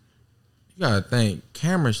 you gotta think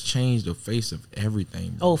cameras changed the face of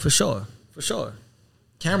everything, bro. Oh, for sure.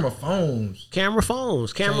 Camera phones. Camera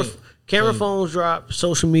Camera phones dropped.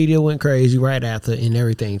 Social media went crazy right after, and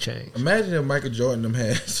everything changed. Imagine if Michael Jordan them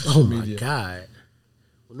had social media. Oh my God.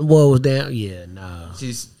 When the boy was down, yeah, nah.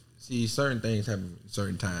 See, certain things happen in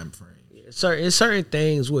certain time frames. Certain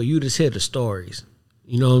things where you just hear the stories.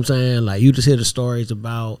 You know what I'm saying? Like, you just hear the stories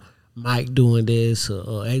about Mike doing this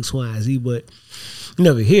or X, Y, and Z, but you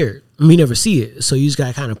never hear it. I mean, you never see it. So you just got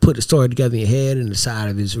to kind of put the story together in your head and decide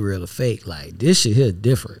if it's real or fake. Like, this shit here is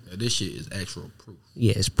different. Yeah, this shit is actual proof.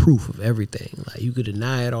 Yeah, it's proof of everything. Like, you could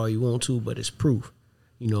deny it all you want to, but it's proof.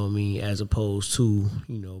 You know what I mean? As opposed to,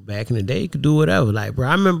 you know, back in the day, you could do whatever. Like, bro,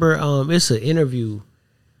 I remember it's an interview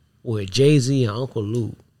with Jay-Z and Uncle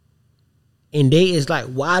Luke. And it's like,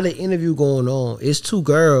 while the interview going on, it's two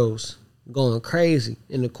girls going crazy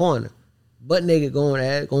in the corner. Butt naked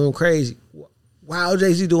going crazy. While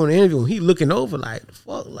Jay-Z doing the interview, he looking over like,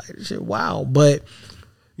 fuck, like, this shit, wow. But,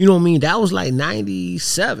 you know what I mean? That was like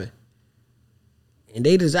 97. And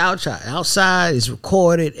they just outside, it's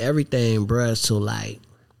recorded, everything, bruh. So, like,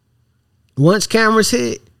 once cameras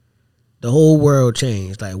hit, the whole world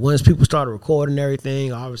changed. Like, once people started recording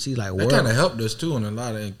everything, obviously, like, that kind of helped us too in a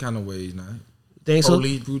lot of kind of ways. Now, think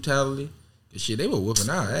police brutality, the shit, they were whooping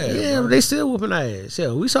our ass. Yeah, bro. but they still whooping our ass.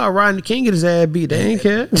 Yeah, we saw Rodney King get his ass beat. They ain't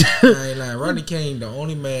care. I ain't lying. Rodney King, the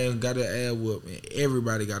only man who got his ass whooped, and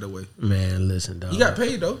everybody got away. Man, listen, dog. He got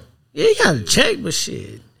paid though. Yeah, he got a check, but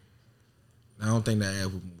shit. I don't think that ass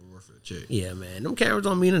whooping was worth a check. Yeah, man, them cameras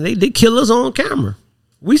don't mean they kill us on camera.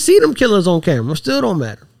 We see them killers on camera. Still don't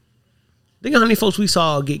matter. Think how many folks we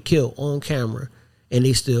saw get killed on camera, and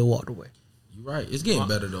they still walked away. You're right. It's getting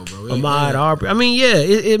better though, bro. Ahmaud Arbery. I mean, yeah.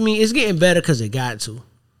 It's getting better because it got to.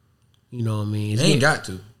 You know what I mean? It ain't got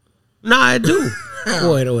to. Nah, it do.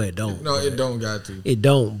 Boy, no, it don't. No, it don't got to. It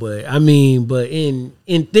don't. But I mean, but in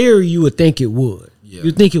theory, you would think it would. Yeah.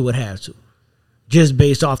 You think it would have to, just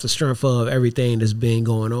based off the strength of everything that's been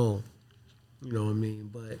going on. You know what I mean?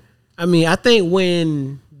 But I mean, I think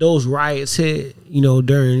when those riots hit, you know,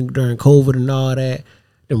 during COVID and all that,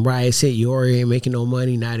 them riots hit, you already ain't making no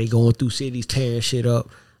money. Now they going through cities tearing shit up.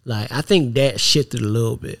 Like, I think that shifted a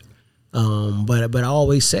little bit. But I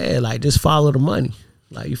always said, like, just follow the money.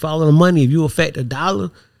 Like, you follow the money. If you affect a dollar,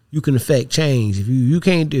 you can affect change. If you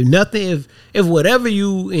can't do nothing, if whatever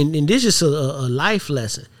you, and this is a life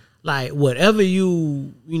lesson, like, whatever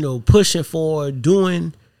you know, pushing for,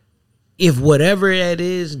 doing, if whatever that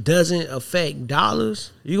is doesn't affect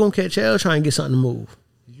dollars, you're going to catch hell trying to get something to move.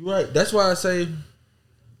 You're right. That's why I say,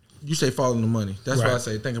 you say follow the money. That's Right. why I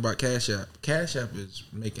say think about Cash App. Cash App is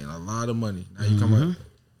making a lot of money. Now you come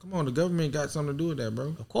on, the government got something to do with that,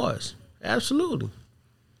 bro. Of course. Absolutely.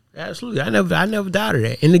 I never doubted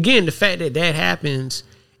that. And again, the fact that happens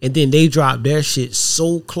and then they drop their shit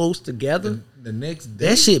so close together, The next day,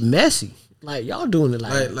 that shit messy. Like, y'all doing it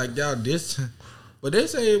like y'all this, but they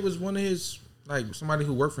say it was one of his, like, somebody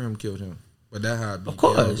who worked for him killed him. But that how it be. of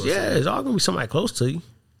course, yeah, it's all gonna be somebody close to you.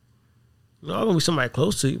 It's all gonna be somebody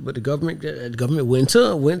close to you. But the government went to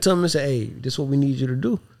them and said, "Hey, this is what we need you to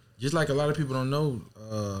do." Just like a lot of people don't know,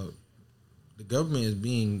 the government is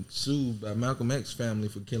being sued by Malcolm X's family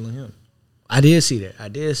for killing him. I did see that.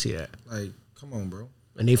 Like, come on, bro.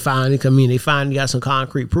 And they finally got some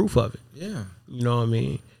concrete proof of it. Yeah. You know what I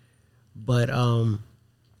mean? But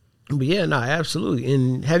yeah, no, absolutely.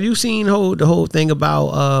 And have you seen the whole thing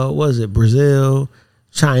about what is it, Brazil,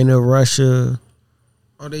 China, Russia?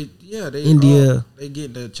 Oh, they India. They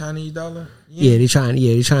get the Chinese dollar. Yeah, they trying to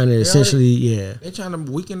essentially They trying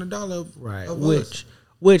to weaken the dollar. Right. Of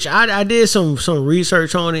Which I did some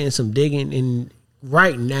research on it and some digging, and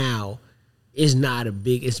right now it's not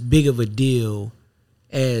as big of a deal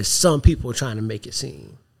as some people are trying to make it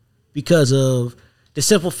seem, because of the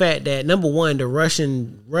simple fact that, number one, the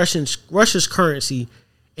Russia's currency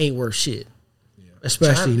ain't worth shit. Yeah.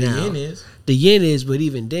 Especially China, now. The yen is, but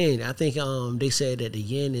even then, I think they said that the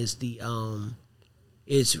yen is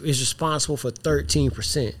is responsible for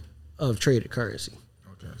 13% of traded currency.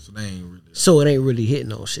 Okay, so they ain't really. So it ain't really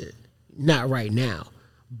hitting on shit. Not right now.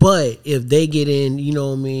 But if they get in, you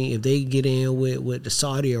know what I mean, if they get in with the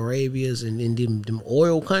Saudi Arabias and them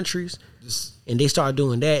oil countries, and they start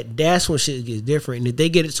doing that, that's when shit gets different. And if they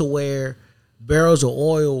get it to where barrels of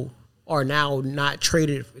oil are now not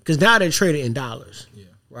traded, because now they're traded in dollars,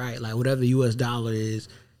 right? Like whatever the U.S. dollar is,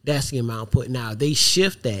 that's the amount put. Now they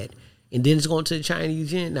shift that, and then it's going to the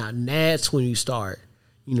Chinese yen. Now that's when you start,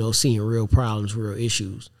 you know, seeing real problems, real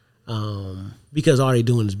issues, because all they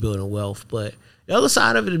doing is building wealth. But the other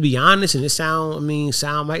side of it, to be honest, and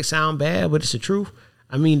it might sound bad, but it's the truth.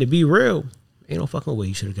 I mean, to be real, ain't no fucking way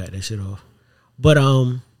you should have got that shit off. But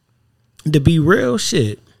to be real,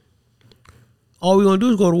 shit, all we gonna do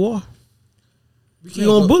is go to war. We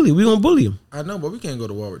gonna bully them. I know, but we can't go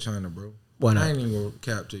to war with China, bro. Why not? I ain't even gonna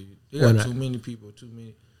cap to you. They Why got not? too many people,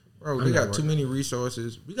 bro. They got too many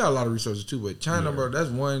resources. We got a lot of resources too, but China, bro, that's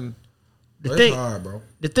one. That's hard, bro.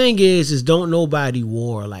 The thing is don't nobody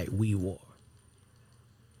war like we war,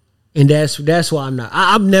 and that's why I'm not.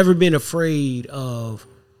 I've never been afraid of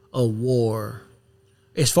a war.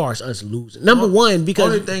 As far as us losing, number one,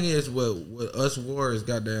 because only thing is with us war is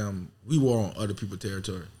goddamn we war on other people's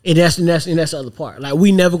territory, and that's the other part. Like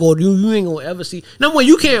we never go. You ain't gonna ever see. Number one,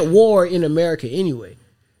 you can't war in America anyway.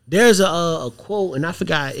 There's a quote, and I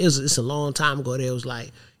forgot. It's a long time ago. That was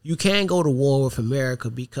like, you can't go to war with America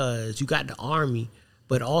because you got the army,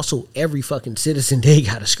 but also every fucking citizen they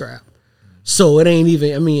got a scrap. So it ain't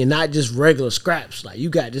even, I mean, not just regular scraps. Like, you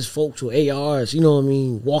got just folks with ARs, you know what I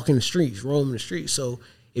mean, walking the streets, roaming the streets. So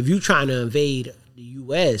if you trying to invade the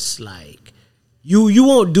U.S., like, you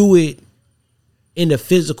won't do it in a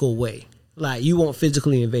physical way. Like, you won't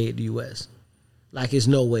physically invade the U.S. Like, it's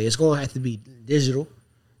no way. It's going to have to be digital.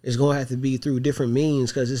 It's going to have to be through different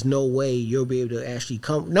means because there's no way you'll be able to actually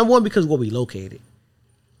come. Number one, because where we located.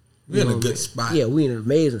 We're in a good spot. Yeah, we're in an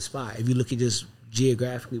amazing spot. If you look at just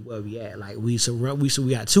geographically where we at, like we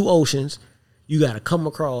got two oceans, you got to come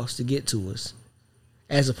across to get to us.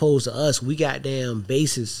 As opposed to us, we got damn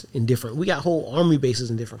bases in different. We got whole army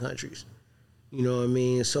bases in different countries. You know what I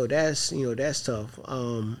mean? So that's tough.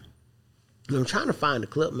 I'm trying to find the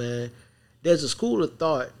clip, man. There's a school of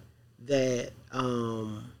thought that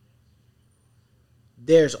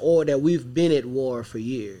that we've been at war for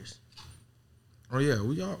years. Oh yeah,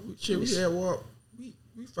 we at war.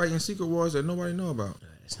 We fighting secret wars that nobody know about.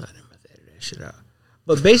 It's not in my edit that shit out.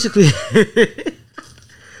 But basically,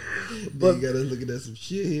 But you gotta look at that some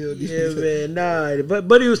shit here. Yeah, man. Nah,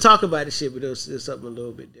 but he was talking about the shit, but it was something a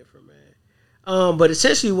little bit different, man. But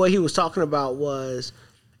essentially, what he was talking about was,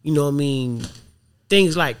 you know what I mean,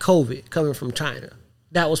 things like COVID coming from China.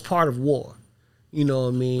 That was part of war. You know what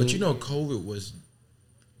I mean? But you know, COVID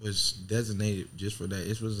was designated just for that.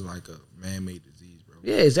 It was like a man-made disease, bro.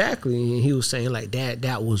 Yeah, exactly. And he was saying like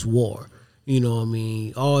that was war. You know what I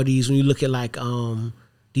mean? All these, when you look at like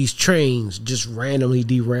these trains just randomly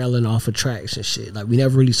derailing off of tracks and shit. Like we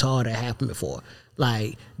never really saw that happen before.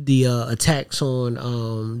 Like the attacks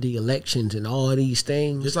on the elections and all these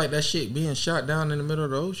things. Just like that shit being shot down in the middle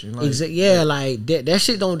of the ocean. Like, like that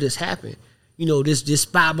shit don't just happen. You know, this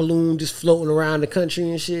spy balloon just floating around the country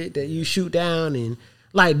and shit that you shoot down, and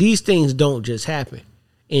like these things don't just happen.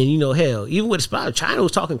 And you know, hell, even with the spy, China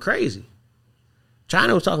was talking crazy.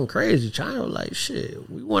 China was like, shit,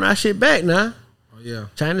 we want our shit back now. Oh yeah.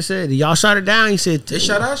 China said, y'all shot it down. He said, they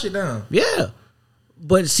shot our shit down. Yeah.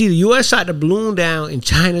 But see, the U.S. shot the balloon down, and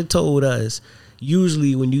China told us,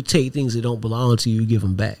 usually when you take things that don't belong to you, you give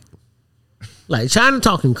them back. Like, China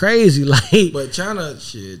talking crazy, like. But China,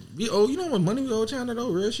 shit, we owe, you know what money we owe China, though?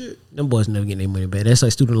 Real shit. Them boys never getting their money back. That's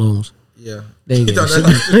like student loans. Yeah. They ain't getting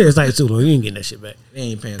that shit. It's like student loans. You ain't getting that shit back. They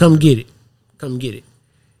ain't paying. Come get it.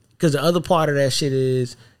 Because the other part of that shit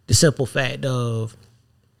is the simple fact of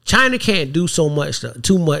China can't do too much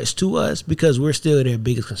to us because we're still their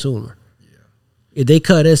biggest consumer. If they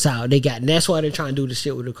cut us out, and that's why they're trying to do the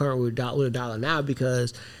shit with the current with a dollar now,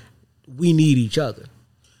 because we need each other.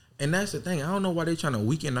 And that's the thing. I don't know why they're trying to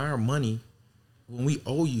weaken our money when we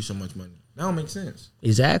owe you so much money. That don't make sense.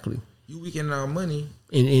 Exactly. You weakening our money,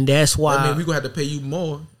 and that's why. I mean, we gonna have to pay you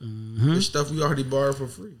more for stuff we already borrowed for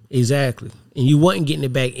free. Exactly. And you wasn't getting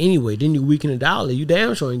it back anyway. Then you weaken the dollar. You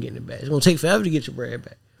damn sure ain't getting it back. It's gonna take forever to get your bread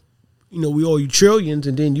back. You know, we owe you trillions,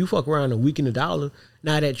 and then you fuck around and weaken the dollar.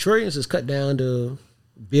 Now that trillions is cut down to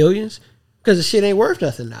billions because the shit ain't worth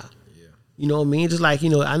nothing now. Yeah. You know what I mean? Just like, you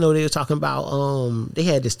know, I know they were talking about, they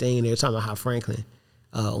had this thing and they were talking about how Franklin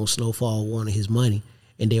on Snowfall wanted his money.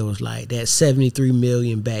 And they was like, that 73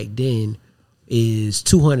 million back then is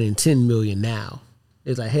 210 million now.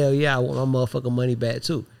 It's like, hell yeah, I want my motherfucking money back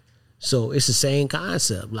too. So it's the same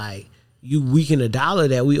concept. Like, you weaken the dollar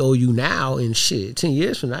that we owe you now, and shit, 10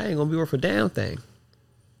 years from now, it ain't gonna be worth a damn thing.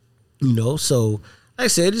 You know, so like I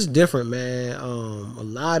said, it's different, man. A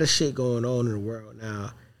lot of shit going on in the world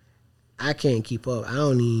now. I can't keep up. I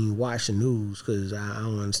don't even watch the news because I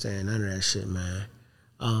don't understand none of that shit, man.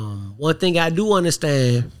 One thing I do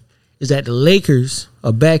understand is that the Lakers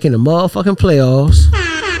are back in the motherfucking playoffs,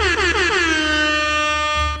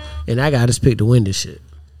 and I got us picked to win this shit.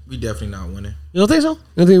 We definitely not winning. You don't think so? You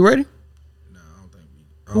don't think we're ready? No,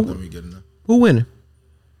 I don't think we good enough. Who winning?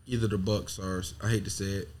 Either the Bucks or, I hate to say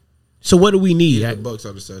it, so what do we need? either the Bucks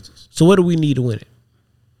or the Celtics. So what do we need to win it?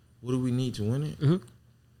 What do we need to win it? Mm-hmm.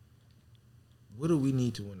 What do we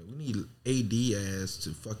need to win it? We need AD ass to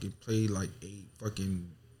fucking play like a fucking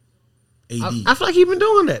AD. I feel like he's been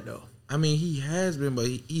doing that though. I mean, he has been, but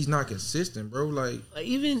he's not consistent, bro. Like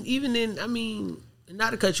even in, I mean,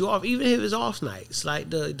 not to cut you off, even if it's off nights, like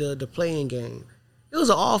the playing game, it was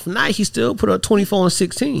an off night. He still put up 24 and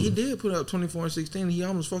 16. He did put up 24 and 16. He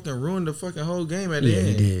almost fucking ruined the fucking whole game at the end.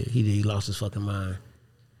 He did. He lost his fucking mind.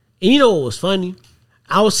 And you know what was funny?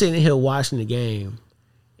 I was sitting here watching the game,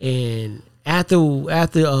 and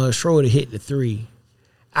after Schroeder hit the three,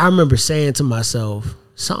 I remember saying to myself,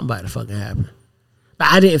 something about to fucking happen. But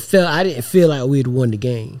I didn't feel like we'd won the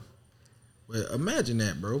game. Well, imagine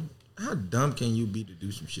that, bro. How dumb can you be to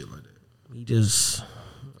do some shit like that? He just,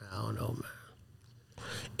 I don't know, man.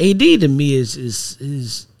 AD to me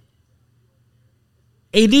is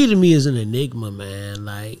AD to me is an enigma, man.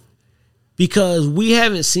 Like, because we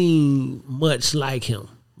haven't seen much like him,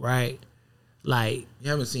 right? Like, you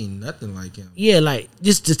haven't seen nothing like him. Yeah, like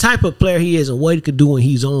just the type of player he is and what he could do when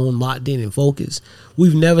he's on, locked in and focused.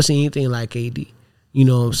 We've never seen anything like AD. You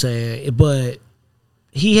know what I'm saying? But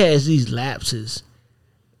he has these lapses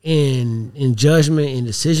in judgment and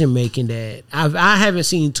decision making that I haven't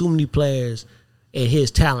seen too many players at his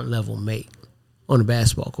talent level make on the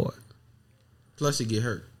basketball court. Plus, he get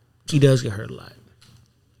hurt. He does get hurt a lot.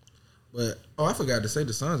 But I forgot to say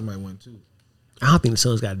the Suns might win too. I don't think the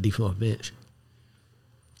Suns got a deep enough bench.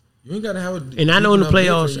 You ain't gotta have a. And I know in the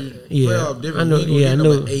playoffs, I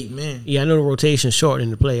know 8 men. Yeah, I know the rotation's short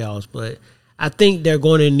in the playoffs, but I think they're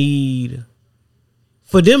going to need,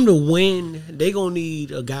 for them to win, they're going to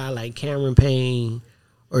need a guy like Cameron Payne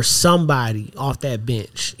or somebody off that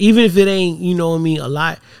bench, even if it ain't, you know what I mean, a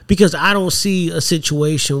lot, because I don't see a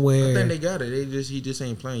situation where. I think they got it. He just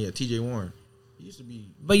ain't playing yet. T.J. Warren. He used to be.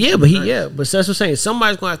 But that's what I'm saying.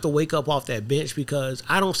 Somebody's going to have to wake up off that bench, because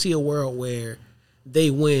I don't see a world where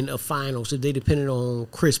they win a finals if they depended on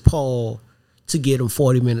Chris Paul to get them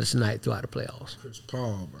 40 minutes a night throughout the playoffs. Chris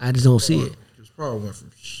Paul, bro. I just don't see it. Chris Paul went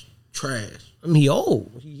from trash. I mean, he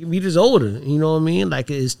old. He just older. You know what I mean?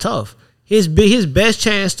 Like, it's tough. His best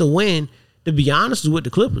chance to win, to be honest, is with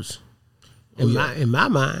the Clippers. In my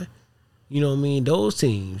mind, you know what I mean? Those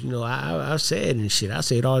teams. You know, I've said and shit. I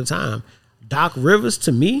say it all the time. Doc Rivers,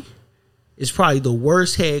 to me, is probably the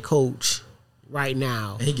worst head coach right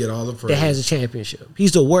now. And he get all the praise. That has a championship.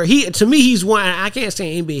 He's the worst. To me, he's one. I can't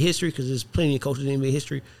say in NBA history because there's plenty of coaches in NBA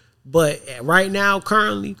history. But right now,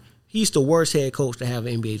 currently, he's the worst head coach to have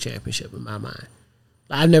an NBA championship in my mind.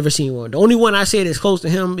 I've never seen one. The only one I say that's close to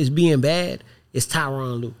him is being bad is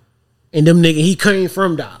Tyronn Lue. And them niggas, he came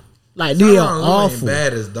from Doc. Like, they are awful. Ain't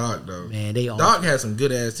bad as Doc, though. Man, they awful. Doc has some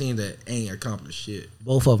good ass teams that ain't accomplished shit.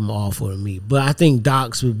 Both of them are awful to me. But I think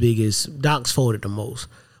Doc's folded the most.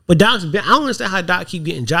 But I don't understand how Doc keep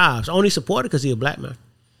getting jobs. I only support it because he's a black man.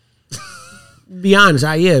 Be honest,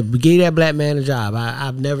 we gave that black man a job.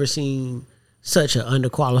 I've never seen such an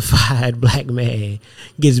underqualified black man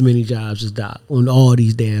get as many jobs as Doc on all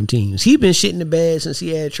these damn teams. He been shit in the bed since he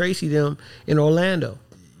had Tracy them in Orlando.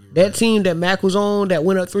 That team that Mac was on that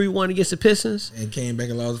went up 3-1 against the Pistons and came back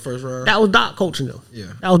and lost the first round. That was Doc coaching them.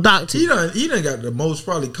 Yeah, that was Doc team. He done got the most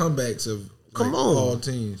probably comebacks of all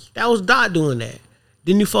teams. That was Doc doing that.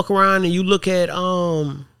 Then you fuck around and you look at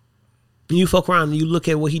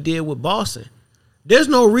what he did with Boston. There's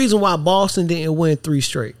no reason why Boston didn't win 3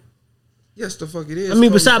 straight. Yes, the fuck it is. I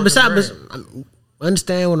mean, besides,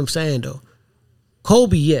 understand what I'm saying though.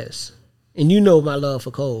 Kobe, yes, and you know my love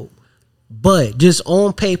for Kobe, but just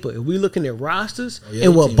on paper, if we looking at rosters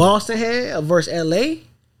and what Boston had versus LA,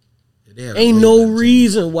 ain't no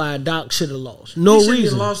reason why Doc should have lost. No reason. He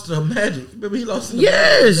lost to the Magic. Remember he lost to the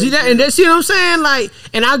Magic. And that's, see what I'm saying? Like,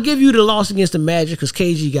 and I'll give you the loss against the Magic because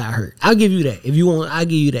KG got hurt. I'll give you that. If you want, I'll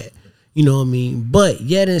give you that. You know what I mean? But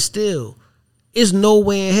yet and still, it's no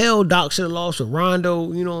way in hell Doc should have lost with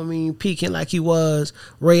Rondo, you know what I mean, peaking like he was,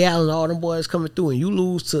 Ray Allen, all them boys coming through, and you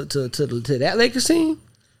lose to that Lakers team?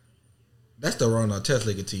 That's the Ron Artest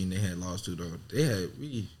Lakers team they had lost to, though.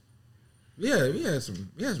 We had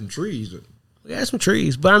some trees. We had some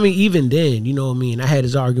trees. But I mean, even then, you know what I mean, I had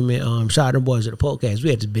this argument, shout out to the boys at the podcast,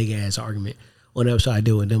 we had this big ass argument on the episode I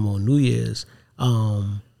did with them on New Year's,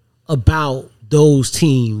 about those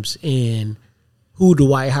teams and who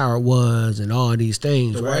Dwight Howard was and all these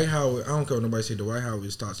things. Dwight Howard, I don't care what nobody say, Dwight Howard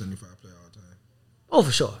is top 75 player all time. Oh,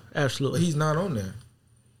 for sure. Absolutely. But he's not on there.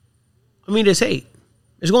 I mean, there's hate.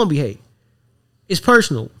 There's going to be hate. It's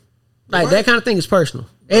personal. Like, that kind of thing is personal.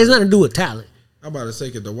 It has nothing to do with talent. I'm about to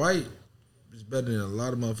say, because Dwight is better than a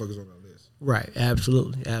lot of motherfuckers on that list. Right.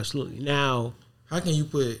 Absolutely. Absolutely. Now, how can you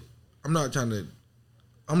put, I'm just going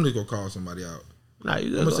to call somebody out. Nah,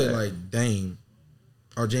 I'm going to say, like, Dame.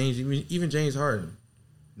 Or James, even James Harden.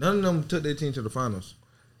 None of them took their team to the finals.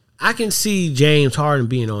 I can see James Harden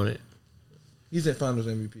being on it. He's at Finals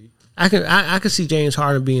MVP. I could see James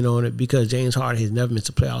Harden being on it because James Harden has never missed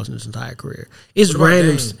the playoffs in his entire career. It's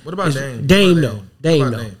random. What about Dame? Dame no.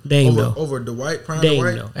 Dame no. Over Dwight, Prime Dame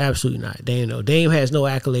Dwight? no. Absolutely not. Dame no. Dame has no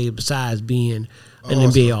accolade besides being an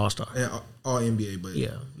NBA All-Star. Yeah, all NBA, but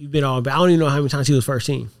yeah, you've been all. But I don't even know how many times he was first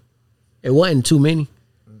team. It wasn't too many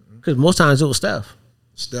because most times it was Steph.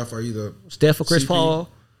 Steph or either Steph or Chris CP. Paul.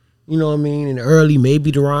 You know what I mean? In the early,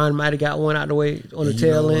 maybe Duran might have got one out of the way on the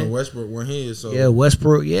tail end. Westbrook won his. So. Yeah,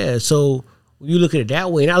 Westbrook. Yeah, so when you look at it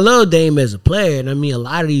that way, and I love Dame as a player, and I mean a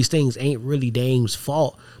lot of these things ain't really Dame's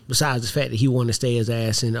fault. Besides the fact that he wanted to stay his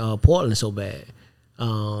ass in Portland so bad,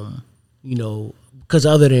 you know, because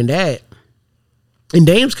other than that, and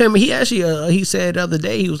Dame's coming. He actually he said the other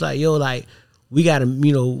day he was like, "Yo, like we got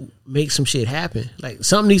to make some shit happen. Like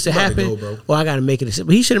something needs to happen, or I got to make a decision."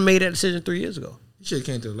 But he should have made that decision 3 years ago. He should have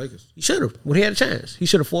came to the Lakers. He should have when he had a chance. He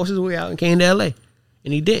should have forced his way out and came to LA,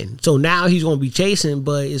 and he didn't. So now he's going to be chasing.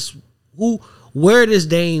 But it's where does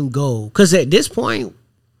Dame go? Because at this point,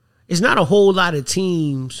 it's not a whole lot of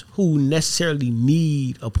teams who necessarily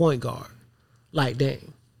need a point guard like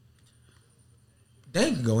Dame.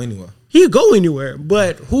 Dame can go anywhere. He could go anywhere,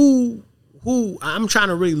 but who? I'm trying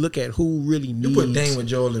to really look at who really needs. You put Dame with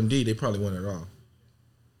Joel Embiid, they probably win it all.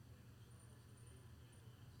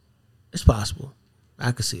 It's possible.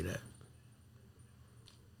 I could see that.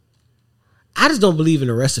 I just don't believe in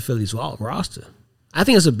the rest of Philly's roster. I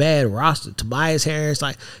think it's a bad roster. Tobias Harris,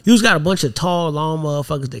 like, you just got a bunch of tall, long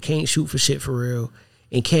motherfuckers that can't shoot for shit for real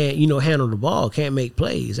and can't, handle the ball, can't make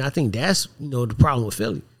plays. And I think that's, the problem with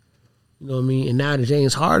Philly. You know what I mean? And now that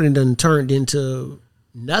James Harden done turned into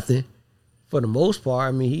nothing for the most part.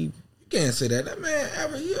 I mean, You can't say that. That man,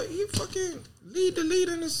 he fucking lead the lead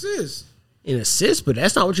in assists. In assists, but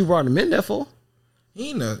that's not what you brought him in there for.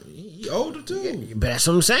 He older too. Yeah, but that's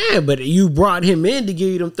what I'm saying. But you brought him in to give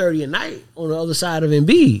you them 30 a night on the other side of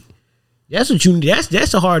Embiid. That's what you need.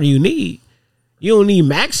 That's the harder you need. You don't need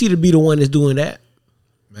Maxey to be the one that's doing that.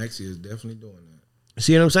 Maxey is definitely doing that.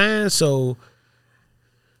 See what I'm saying? So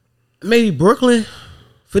maybe Brooklyn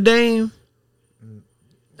for Dame.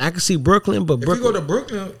 I can see Brooklyn, but if you go to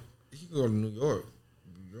Brooklyn, he can go to New York.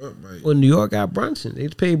 Right. Well, New York got Brunson. They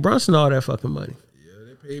paid Brunson all that fucking money. Yeah,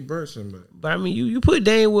 they paid Brunson, but I mean, you put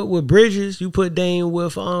Dame with Bridges. You put Dame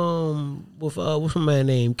with what's my man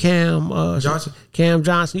name? Cam Johnson. Cam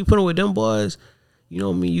Johnson. You put him with them boys. You know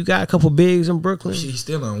what I mean? You got a couple bigs in Brooklyn. He's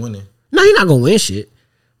still not winning. No, he's not gonna win shit.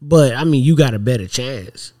 But I mean, you got a better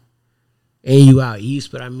chance. And you out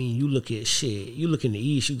east. But I mean, you look at shit. You look in the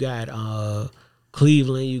east. You got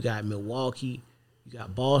Cleveland. You got Milwaukee. You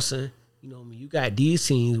got Boston. You know what I mean? You got these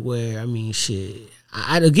teams where, I mean, shit.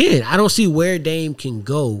 I don't see where Dame can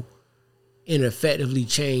go and effectively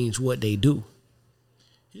change what they do.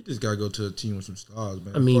 He just got to go to a team with some stars,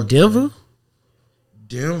 man. I mean, Denver.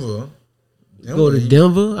 Go to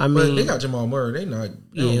Denver. I mean, they got Jamal Murray. They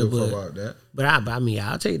don't give a fuck about that. But I mean,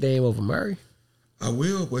 I'll take Dame over Murray. I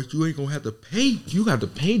will, but you ain't gonna have to pay. You have to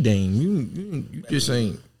pay Dame. You just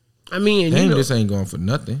ain't. I mean, Dame just ain't going for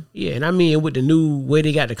nothing. Yeah, and I mean, with the new way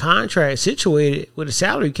they got the contract situated with the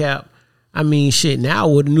salary cap, I mean, shit. Now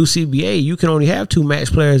with the new CBA, you can only have 2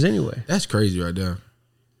 max players anyway. That's crazy right there.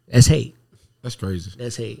 That's hate. That's crazy.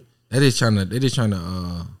 That's hate. They're just trying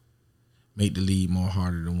to make the league more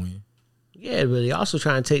harder to win. Yeah, but they also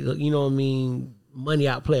trying to take, money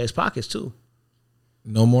out players' pockets too.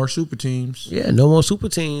 No more super teams. Yeah, no more super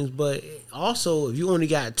teams. But also, if you only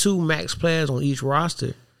got 2 max players on each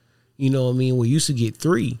roster, we used to get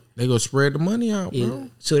 3. They go spread the money out, yeah. bro.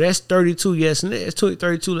 So that's 32 less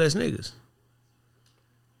niggas.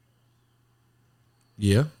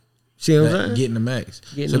 Yeah. See what I'm saying? Getting the max.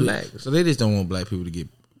 So they just don't want black people to get.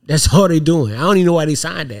 That's all they doing. I don't even know why they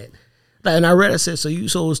signed that. Like, and I read it said so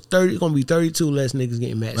it's 30. It's gonna be 32 less niggas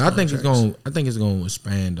getting max. I think it's going to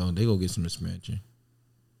expand though. They gonna get some expansion.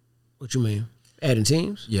 What you mean? Adding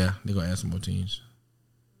teams? Yeah, they gonna add some more teams.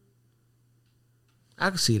 I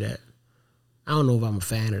can see that. I don't know if I'm a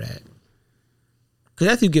fan of that. Because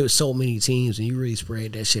after you get so many teams and you really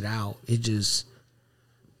spread that shit out, it just,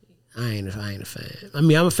 I ain't a fan. I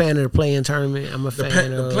mean, I'm a fan of the play-in tournament. I'm a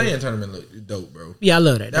fan of... The play-in tournament looked dope, bro. Yeah, I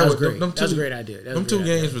love that. That was great. That was a great idea. Them 2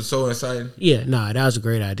 games was so exciting. Yeah, that was a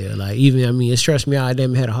great idea. Like, it stressed me out. I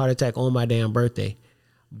damn had a heart attack on my damn birthday.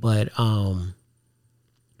 But it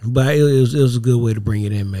was a good way to bring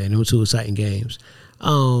it in, man. It was 2 exciting games.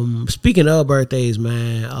 Speaking of birthdays,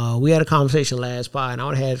 man, we had a conversation last pod, and I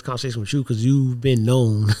would have had this conversation with you because you've been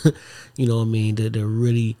known, to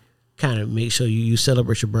really kind of make sure you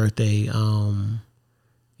celebrate your birthday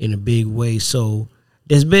in a big way. So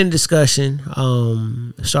there's been discussion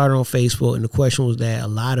started on Facebook, and the question was that a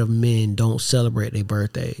lot of men don't celebrate their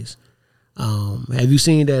birthdays. Have you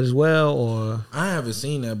seen that as well, or? I haven't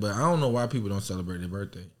seen that, but I don't know why people don't celebrate their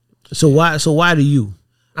birthday. So why do you?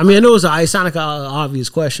 I mean, I know it sounds like an obvious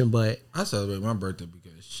question, but I celebrate my birthday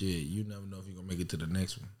because shit, you never know if you're gonna make it to the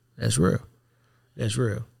next one. That's real. That's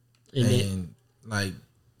real. And like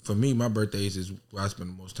for me, my birthdays is where I spend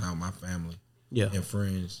the most time with my family, and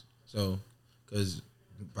friends. So, because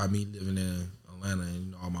by me living in Atlanta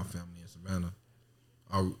and all my family in Savannah,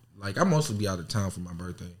 I mostly be out of town for my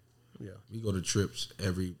birthday. Yeah, we go to trips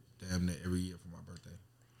every year for my birthday.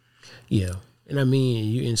 Yeah, and I mean,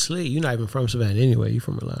 you in Slick, you're not even from Savannah anyway. You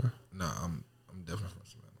from Atlanta? Nah, I'm definitely from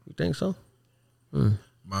Savannah. You think so?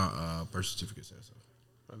 My birth certificate says so.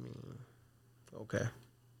 I mean, okay.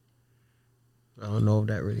 I don't know if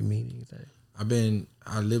that really means anything.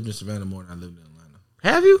 I lived in Savannah more than I lived in Atlanta.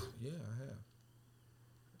 Have you? Yeah, I have.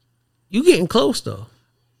 You getting close though?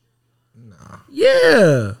 Nah.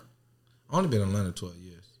 Yeah. I only been in Atlanta 12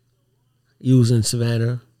 years. You was in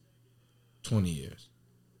Savannah? 20 years.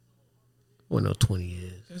 Well, no, 20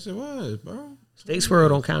 years. Yes, it was, bro. Statesboro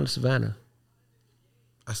don't count as Savannah.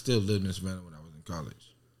 I still lived in Savannah when I was in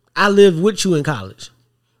college. I lived with you in college.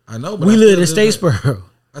 I know, but we lived in Statesboro.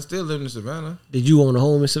 I still lived in Savannah. Did you own a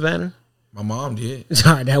home in Savannah? My mom did.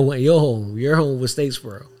 Sorry, that wasn't your home. Your home was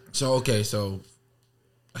Statesboro. So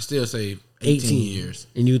I still say 18 years.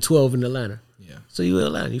 And you were 12 in Atlanta. Yeah. So you in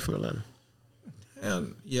Atlanta. You from Atlanta. Hell,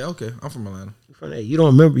 yeah, okay. I'm from Atlanta. You from there. You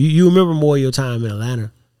don't remember. You remember more of your time in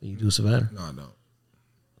Atlanta than you do Savannah. No, I don't.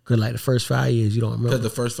 Because like the first 5 years, you don't remember. Because the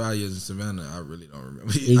first 5 years in Savannah, I really don't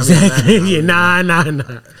remember. Exactly.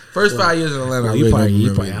 Nah. First 5 years in Atlanta, I really don't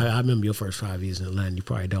remember. I remember your first 5 years in Atlanta. You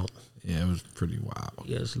probably don't. Yeah, it was pretty wild.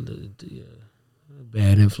 Yeah, it's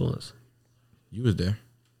bad influence. You was there.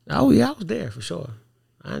 Oh, yeah, I was there for sure.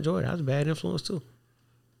 I enjoyed it. I was a bad influence too.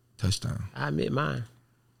 Touchdown. I admit mine.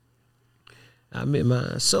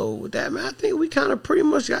 So with that, man, I think we kind of pretty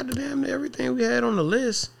much got to damn near everything we had on the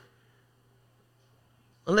list.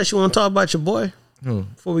 Unless you want to talk about your boy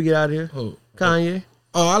before we get out of here. Kanye.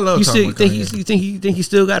 Oh, I love talking about Kanye. You think he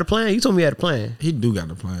still got a plan? You told me he had a plan. He do got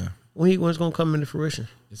a plan. When's gonna come into fruition?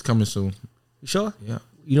 It's coming soon. You sure? Yeah.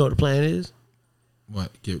 You know what the plan is? What?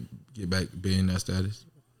 Get back billionaire status?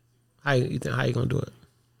 How you gonna do it?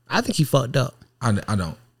 I think he fucked up. I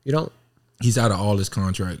don't. You don't? He's out of all his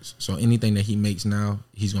contracts, so anything that he makes now,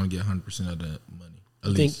 he's gonna get 100% of the money.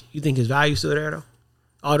 At least. You think his value's still there though?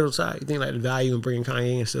 Auto side, you think like the value in bringing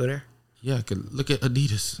Kanye in is still there? Yeah, look at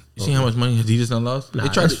Adidas. You see how much money Adidas done lost? Nah,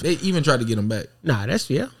 they even tried to get him back. Nah, that's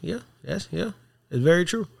it's very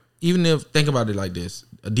true. Even if, think about it like this,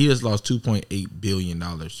 Adidas lost $2.8 billion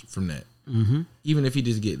from that. Mm-hmm. Even if he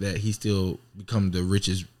just get that, he still become the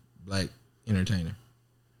richest black entertainer.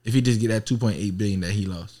 If he just get that $2.8 billion that he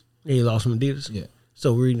lost. Yeah, he lost from Adidas? Yeah.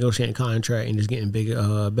 So we're renegotiating contract and just getting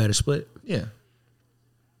bigger, better split? Yeah.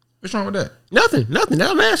 What's wrong with that? Nothing.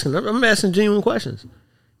 I'm asking genuine questions.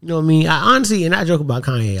 You know what I mean? I honestly, and I joke about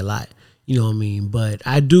Kanye a lot, you know what I mean? But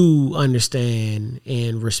I do understand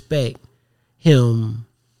and respect him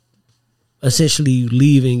essentially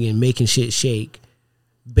leaving and making shit shake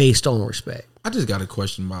based on respect. I just got a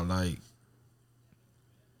question about, like,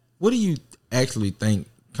 what do you actually think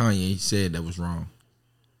Kanye said that was wrong?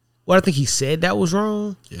 What I think he said that was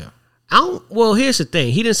wrong? Yeah. Well, here's the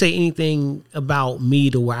thing. He didn't say anything about me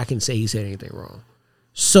to where I can say he said anything wrong.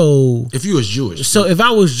 So if you was Jewish. So if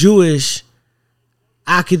I was Jewish,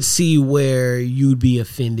 I could see where you'd be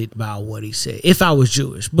offended by what he said. If I was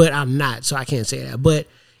Jewish. But I'm not, so I can't say that. But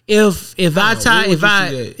if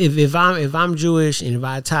I'm Jewish and if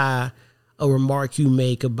I tie a remark you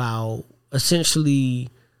make about essentially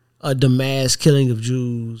the mass killing of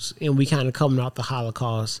Jews and we kind of coming off the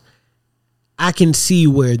Holocaust, I can see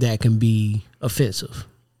where that can be offensive.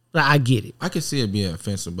 Like, I get it. I can see it being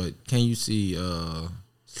offensive, but can you see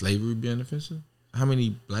slavery being offensive? How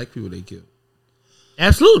many black people they killed?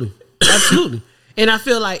 Absolutely. And I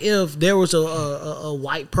feel like if there was a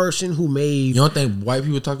white person who made... You don't think white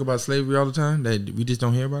people talk about slavery all the time? That we just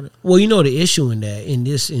don't hear about it? Well, you know the issue in that, and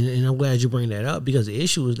I'm glad you bring that up, because the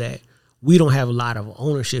issue is that we don't have a lot of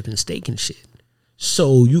ownership and stake in shit.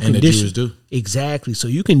 So you can... And the Jews do. Exactly. So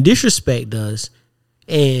you can disrespect us,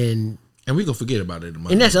 and we gonna forget about it.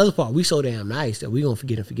 And that's the other part. We so damn nice that we gonna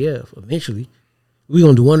forget and forgive eventually. We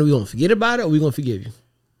gonna do one, we gonna forget about it, or we gonna forgive you.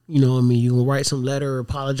 You know what I mean? You gonna write some letter,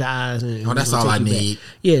 apologize, and that's all I need. Back.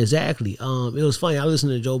 Yeah, exactly. It was funny. I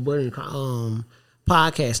listened to Joe Budden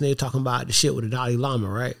podcast, and they were talking about the shit with the Dalai Lama,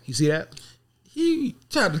 right? You see that? He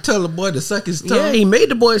tried to tell the boy to suck his tongue. Yeah, he made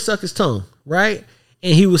the boy suck his tongue, right?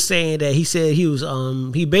 And he was saying that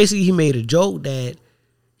he made a joke that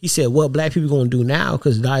he said, what black people gonna do now,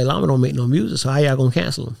 because Dalai Lama don't make no music, so how y'all gonna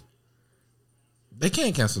cancel him? They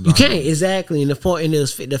can't cancel. You can't, exactly. And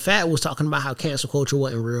the fact was talking about how cancel culture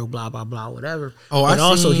wasn't real, blah blah blah, whatever. Oh, but I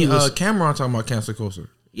also seen he was Cameron talking about cancel culture.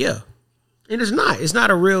 Yeah, and it's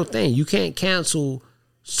not a real thing. You can't cancel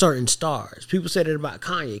certain stars. People said it about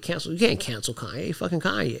Kanye. You can't cancel Kanye. Fucking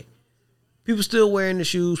Kanye. People still wearing the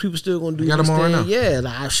shoes. People still gonna do this thing. Right now. Yeah,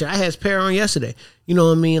 like I had his pair on yesterday. You know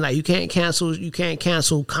what I mean? Like you can't cancel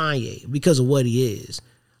Kanye because of what he is.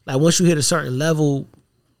 Like once you hit a certain level,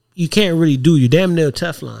 you can't really do. You damn near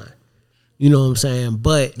Teflon. You know what I'm saying?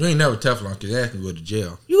 But you ain't never Teflon because you actually go to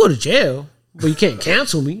jail. You go to jail, but you can't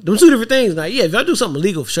cancel me. Them two different things. Like yeah, if y'all do something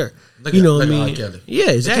illegal, for sure. You know what I mean? R. Kelly. Yeah,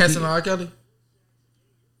 exactly. They canceling R. Kelly?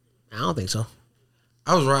 I don't think so.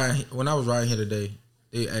 When I was riding here today,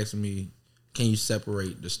 they asked me, can you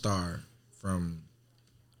separate the star from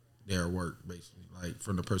their work, basically, like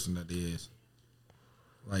from the person that they is?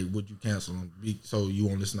 Like, would you cancel him so you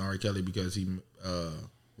won't listen to R. Kelly because he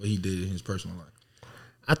what he did in his personal life?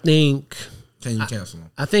 I think. Can you cancel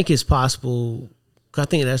him? I think it's possible. Cause I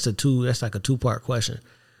think that's like a 2-part question.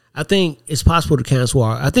 I think it's possible to cancel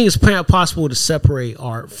art. I think it's possible to separate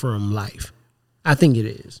art from life. I think it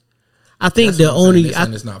is. I think the only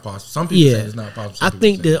it's not possible. Some people say it's not possible. I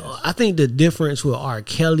think the difference with R.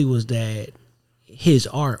 Kelly was that his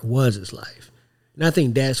art was his life, and I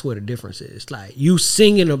think that's where the difference is. Like you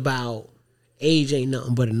singing about age ain't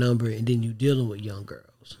nothing but a number, and then you dealing with young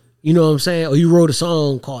girls. You know what I'm saying? Or you wrote a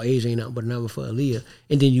song called "Age Ain't Nothing But a Number" for Aaliyah,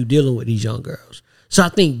 and then you dealing with these young girls. So I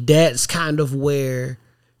think that's kind of where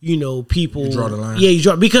people you draw the line. Yeah, you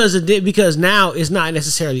draw because now it's not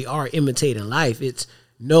necessarily art imitating life. It's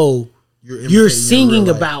you're singing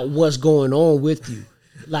about what's going on with you.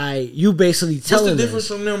 Like you basically telling. What's the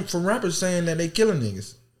difference from rappers saying that they killing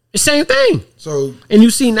niggas? The same thing. So and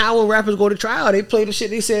you see now when rappers go to trial, they play the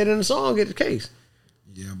shit they said in the song, get the case.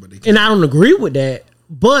 Yeah, but and I don't agree with that.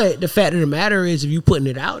 But the fact of the matter is, if you putting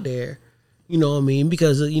it out there, you know what I mean.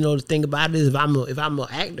 Because the thing about it is, if I'm an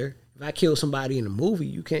actor, if I kill somebody in a movie,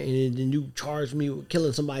 you can't. And then you charge me with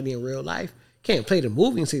killing somebody in real life. Can't play the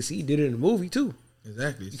movie and say, "See, you did it in the movie too."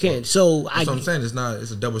 Exactly. You can't. So that's what I'm saying.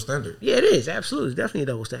 It's a double standard. Yeah, it is. Absolutely. It's definitely a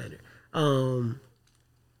double standard.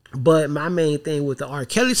 But my main thing with the R.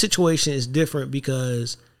 Kelly situation is different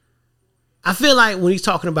because I feel like when he's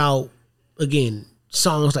talking about, again,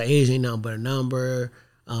 songs like "Age Ain't Nothing But a Number,"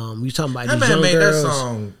 you talking about these young girls. That man made that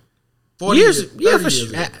song 40 years, yeah, for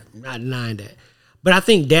sure. Not denying that. But I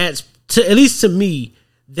think that's, at least to me,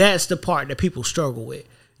 that's the part that people struggle with.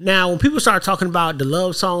 Now, when people start talking about the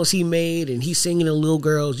love songs he made and he's singing to little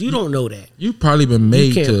girls, you don't know that. You probably been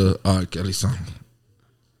made to R. Kelly song. I'm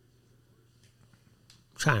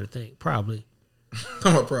trying to think. Probably.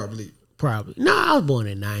 Probably. No, I was born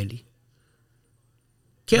in 90.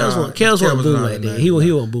 Kels wasn't boom like that. He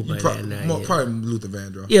wasn't boom like that. Probably Luther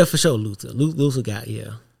Vandross. Yeah, for sure, Luther. Luther got,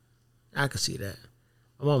 yeah. I could see that.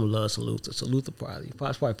 My mama loves some Luther, so Luther probably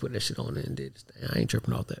put that shit on there and did this thing. I ain't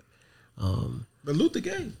tripping off that. But Luther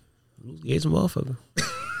gay. Luther gay's a motherfucker.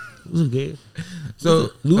 Luther gay. So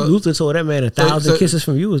Luther told that man 1,000 kisses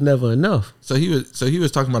from you was never enough. So he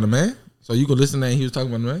was talking about a man. So you go listen to that and he was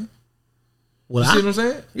talking about a man. Well, you see what I'm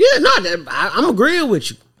saying? Yeah, no, I'm agreeing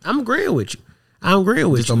with you.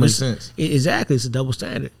 Just don't make sense. Exactly, it's a double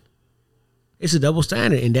standard.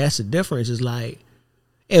 And that's the difference. It's like,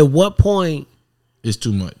 at what point it's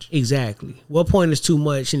too much? Exactly. What point is too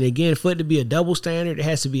much? And again, for it to be a double standard, it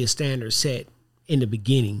has to be a standard set in the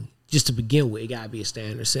beginning. Just to begin with, it got to be a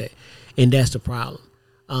standard set. And that's the problem.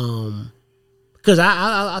 Because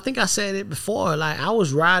I think I said it before. Like, I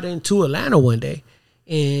was riding to Atlanta one day,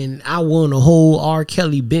 and I won a whole R.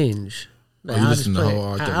 Kelly binge. Like, I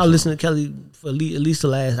listened to Kelly for at least the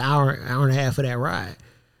last hour and a half of that ride.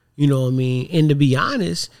 You know what I mean? And to be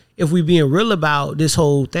honest, if we being real about this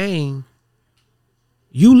whole thing,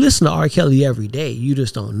 you listen to R. Kelly every day. You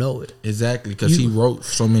just don't know it. Exactly, because he wrote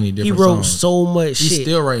so many different songs. He wrote so much shit. He's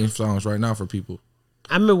still writing songs right now for people.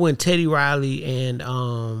 I remember when Teddy Riley and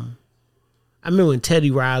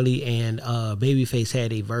Babyface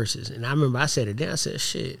had their verses. And I remember I said it then. I said,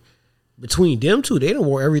 shit, between them two, they done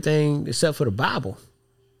wore everything except for the Bible.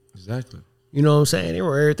 Exactly. You know what I'm saying? They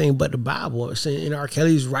wore everything but the Bible. And R.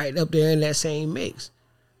 Kelly's right up there in that same mix.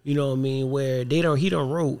 You know what I mean? Where he done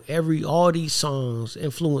wrote all these songs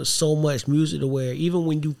influenced so much music to where even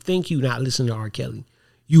when you think you not listening to R. Kelly,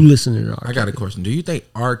 you listening to R. Kelly. I got a question. Do you think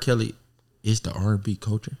R. Kelly is the R&B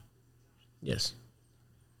culture? Yes.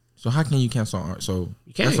 So how can you cancel R? So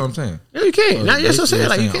you can't. That's what I'm saying. Yeah, you can't. That's what I'm saying.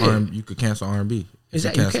 Like you can't. You could cancel R&B.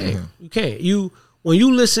 Exactly. You can't. when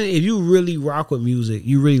you listen, if you really rock with music,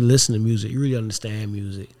 you really listen to music, you really understand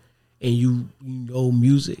music, and you know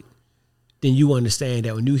music, then you understand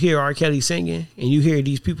that when you hear R. Kelly singing and you hear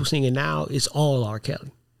these people singing now, it's all R.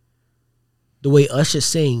 Kelly. The way Usher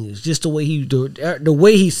sings, just the way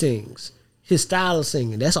he sings, his style of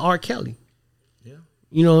singing, that's R. Kelly. Yeah.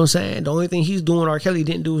 You know what I'm saying? The only thing he's doing, R. Kelly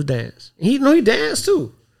didn't do was dance. And he danced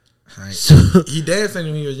too. He danced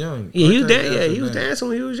when he was young. Yeah, he was dancing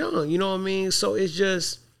when he was young. You know what I mean? So it's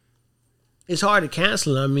just, it's hard to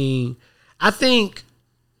cancel. I mean, I think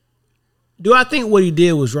what he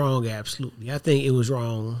did was wrong? Absolutely. I think it was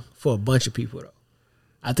wrong for a bunch of people, though.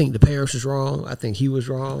 I think the parents was wrong. I think he was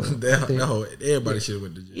wrong. No, everybody should have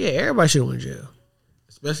went to jail. Yeah, everybody should have went to jail.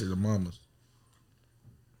 Especially the mamas.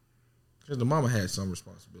 Because the mama had some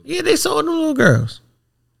responsibility. Yeah, they sold them little girls.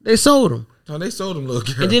 They sold them. No, they sold them little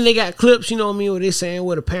girls. And then they got clips, you know what I mean, where they saying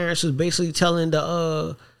where the parents was basically telling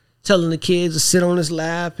the kids to sit on his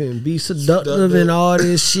lap and be seductive and all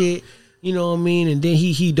this shit. You know what I mean? And then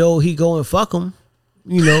he go and fuck them.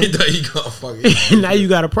 You know. He go fuck him. And now you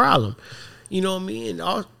got a problem. You know what I mean? And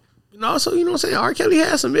also, you know what I'm saying? R. Kelly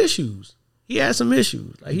had some issues. He had some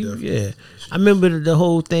issues. Like I remember the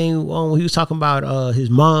whole thing when he was talking about his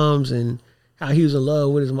moms and how he was in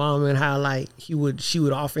love with his mom and how like she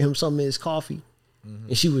would offer him some of his coffee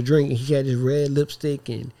and she would drink, and he had his red lipstick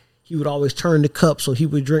and he would always turn the cup so he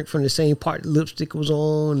would drink from the same part the lipstick was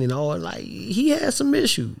on and all. Like, he had some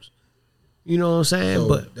issues. You know what I'm saying? So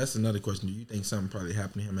but that's another question. Do you think something probably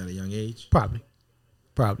happened to him at a young age? Probably.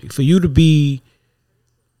 For you to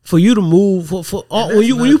move when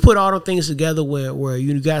you put all the things together where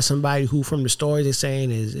you got somebody who from the stories they're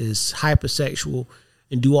saying is hypersexual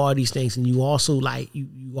and do all these things, and you also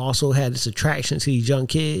you also had this attraction to these young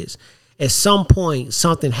kids. At some point,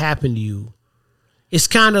 something happened to you. It's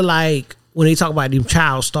kind of like when they talk about them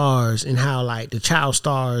child stars and how like the child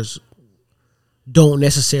stars don't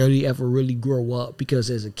necessarily ever really grow up because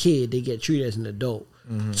as a kid they get treated as an adult.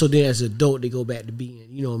 Mm-hmm. So then as an adult they go back to being,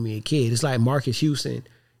 you know what I mean, a kid. It's like Marcus Houston,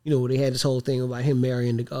 you know, they had this whole thing about him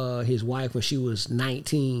marrying his wife when she was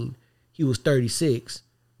 19. He was 36,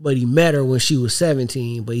 but he met her when she was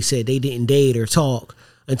 17, but he said they didn't date or talk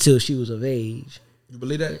until she was of age. You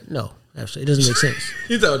believe that? No, absolutely. It doesn't make sense.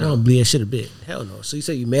 You don't know. I don't believe that shit a bit. Hell no. So you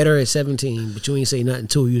say you met her at 17, but you ain't say nothing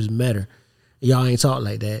until you just met her. Y'all ain't talk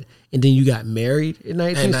like that. And then you got married at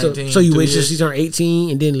 19. So you waited till she turned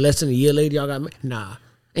 18, and then less than a year later, y'all got married? Nah.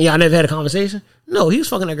 And y'all never had a conversation? No, he was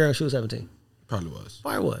fucking that girl when she was 17. Probably was.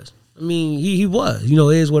 I mean, he was. You know,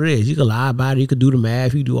 it is what it is. You could lie about it. You could do the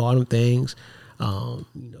math. You could do all them things. You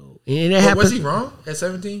know, and it happens. Was he wrong at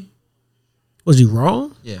 17? Was he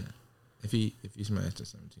wrong? Yeah. If he smashed at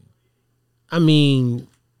 17. I mean,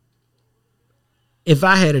 if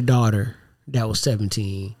I had a daughter that was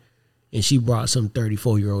 17 and she brought some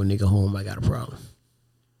 34-year-old nigga home, I got a problem.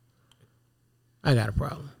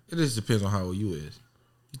 It just depends on how old you is.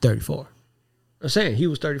 34. I'm saying he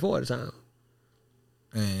was 34 at the time.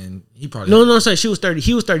 And he probably... No, I'm saying she was 30.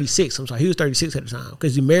 He was 36. I'm sorry. He was 36 at the time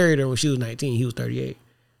because he married her when she was 19. He was 38.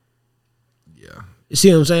 Yeah. You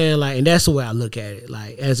see what I'm saying? Like, and that's the way I look at it.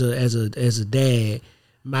 Like, as a dad,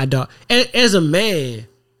 my daughter... As a man,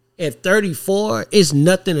 at 34, it's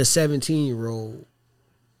nothing a 17-year-old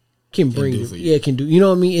can bring you. Yeah, can do. You know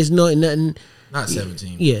what I mean? It's nothing. Not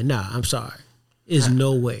 17. Yeah, nah, I'm sorry. It's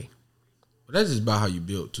no way. But that's just about how you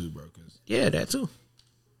build too, bro. Yeah, that too.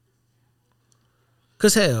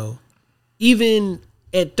 Cause hell, even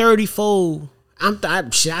at 34,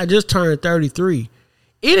 I just turned 33.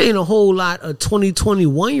 It ain't a whole lot a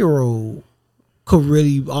 21-year-old could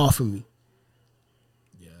really offer me.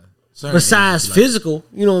 Yeah. Besides physical,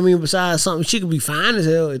 you know what I mean? Besides something, she could be fine as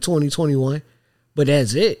hell at 21. But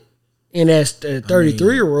that's it. And that's a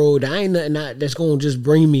 33-year-old. I ain't nothing that's going to just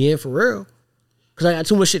bring me in for real. Because I got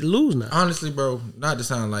too much shit to lose now. Honestly, bro, not to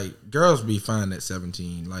sound like girls be fine at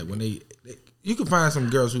 17. Like when you can find some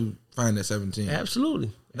girls who fine at 17.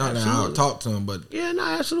 Absolutely. Not that I'll talk to them, but. Yeah, no,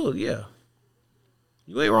 absolutely, yeah.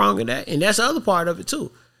 You ain't wrong in that. And that's the other part of it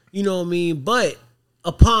too. You know what I mean? But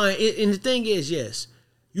upon it, and the thing is, yes,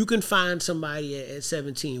 you can find somebody at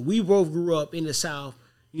 17. We both grew up in the South,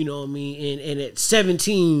 you know what I mean? And at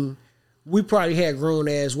 17, we probably had grown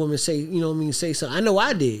ass women say, you know what I mean, say something. I know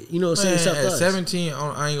I did, you know, say something. At 17,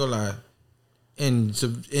 I ain't gonna lie. And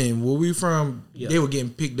where we from, they were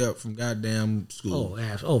getting picked up from goddamn school.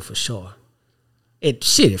 Oh, for sure. At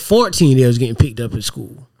 14, they was getting picked up at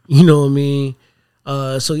school. You know what I mean?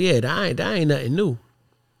 So yeah, that ain't nothing new.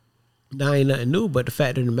 That ain't nothing new. But the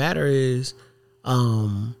fact of the matter is,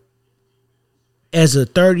 as a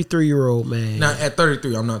 33-year-old man. Now at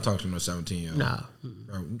 33, I'm not talking to a 17-year-old. Nah.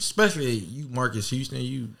 Bro, especially you, Marcus Houston.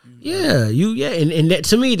 And that,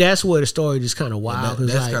 to me, that's where the story just kind of wild.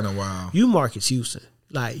 That's kind of wild. You Marcus Houston,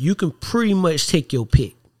 like you can pretty much take your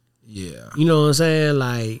pick. Yeah. You know what I'm saying?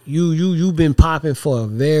 Like you've been popping for a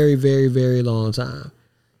very, very, very long time.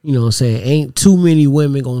 You know what I'm saying? Ain't too many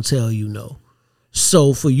women gonna tell you no.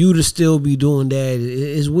 So for you to still be doing that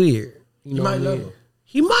is weird. You know, might love him.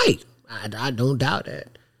 He might. I don't doubt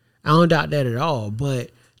that. I don't doubt that at all. But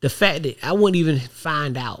the fact that I wouldn't even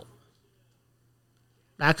find out.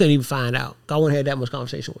 I couldn't even find out. I wouldn't have that much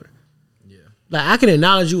conversation with her. Yeah. Like I can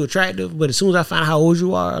acknowledge you attractive, but as soon as I find out how old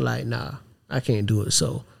you are, like, nah, I can't do it.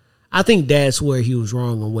 So I think that's where he was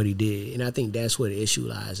wrong on what he did. And I think that's where the issue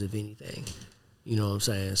lies, if anything. You know what I'm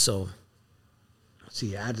saying? So,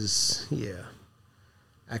 see, I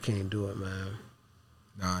can't do it, man.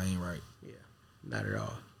 Nah, I ain't right. Yeah, not at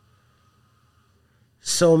all.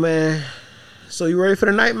 So, man, you ready for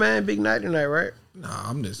the night, man? Big night tonight, right? Nah,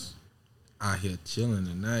 I'm just out here chilling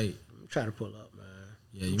tonight. I'm trying to pull up, man.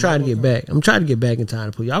 Yeah, I'm trying to get back. I'm trying to get back in time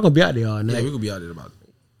to pull. Y'all gonna be out there all night. Yeah, we gonna be out there about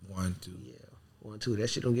 1, 2. Yeah, 1, 2. That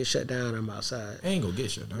shit don't get shut down. I'm outside. It ain't gonna get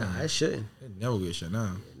shut down. Nah, it shouldn't. It never get shut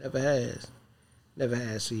down. It never has. Never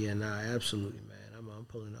has. So yeah, nah, absolutely, man. I'm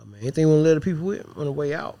pulling up, man. Anything you want to let the people with on the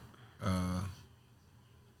way out?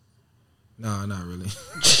 Nah, not really.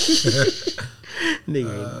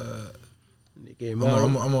 Nigga,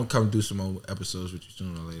 I'm gonna come do some more episodes with you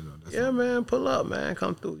sooner or later. That's all. man, pull up, man.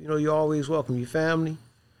 Come through. You know, you're always welcome. Your family.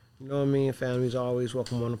 You know what I mean? Family's always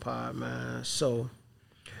welcome on the pod, man. So,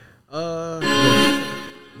 we're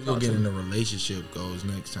gonna get into relationship goals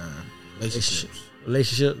next time.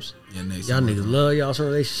 Relationships. Yeah, next y'all time. niggas love y'all some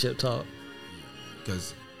relationship talk.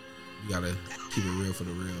 Because you gotta keep it real for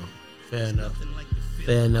the real.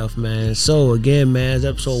 Fair enough, man. So again, man, it's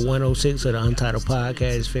episode 106 of the Untitled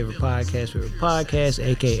Podcast, favorite podcast,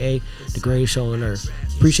 aka the greatest show on earth.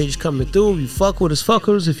 Appreciate you coming through. If you fuck with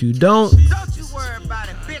us. If you don't you worry about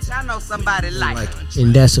it, bitch. I know somebody like it.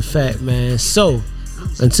 And that's a fact, man. So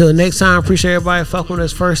until next time, appreciate everybody fucking with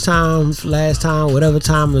us first time, last time, whatever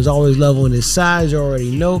time. There's always love on this side. You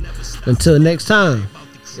already know. Until next time,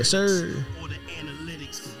 yes sir.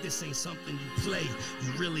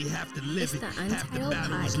 It's the Untitled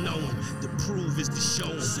Podcast. The proof is to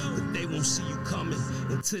show them that they won't see you coming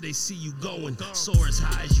until they see you going. Soar as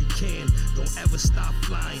high as you can. Don't ever stop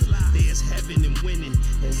flying. There's heaven and winning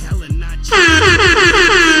and hell and not you. So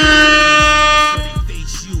they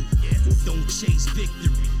face you. Don't chase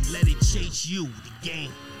victory. Let it chase you. The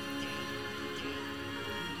game.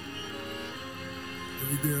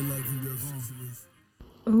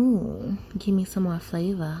 Ooh, give me some more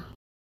flavor.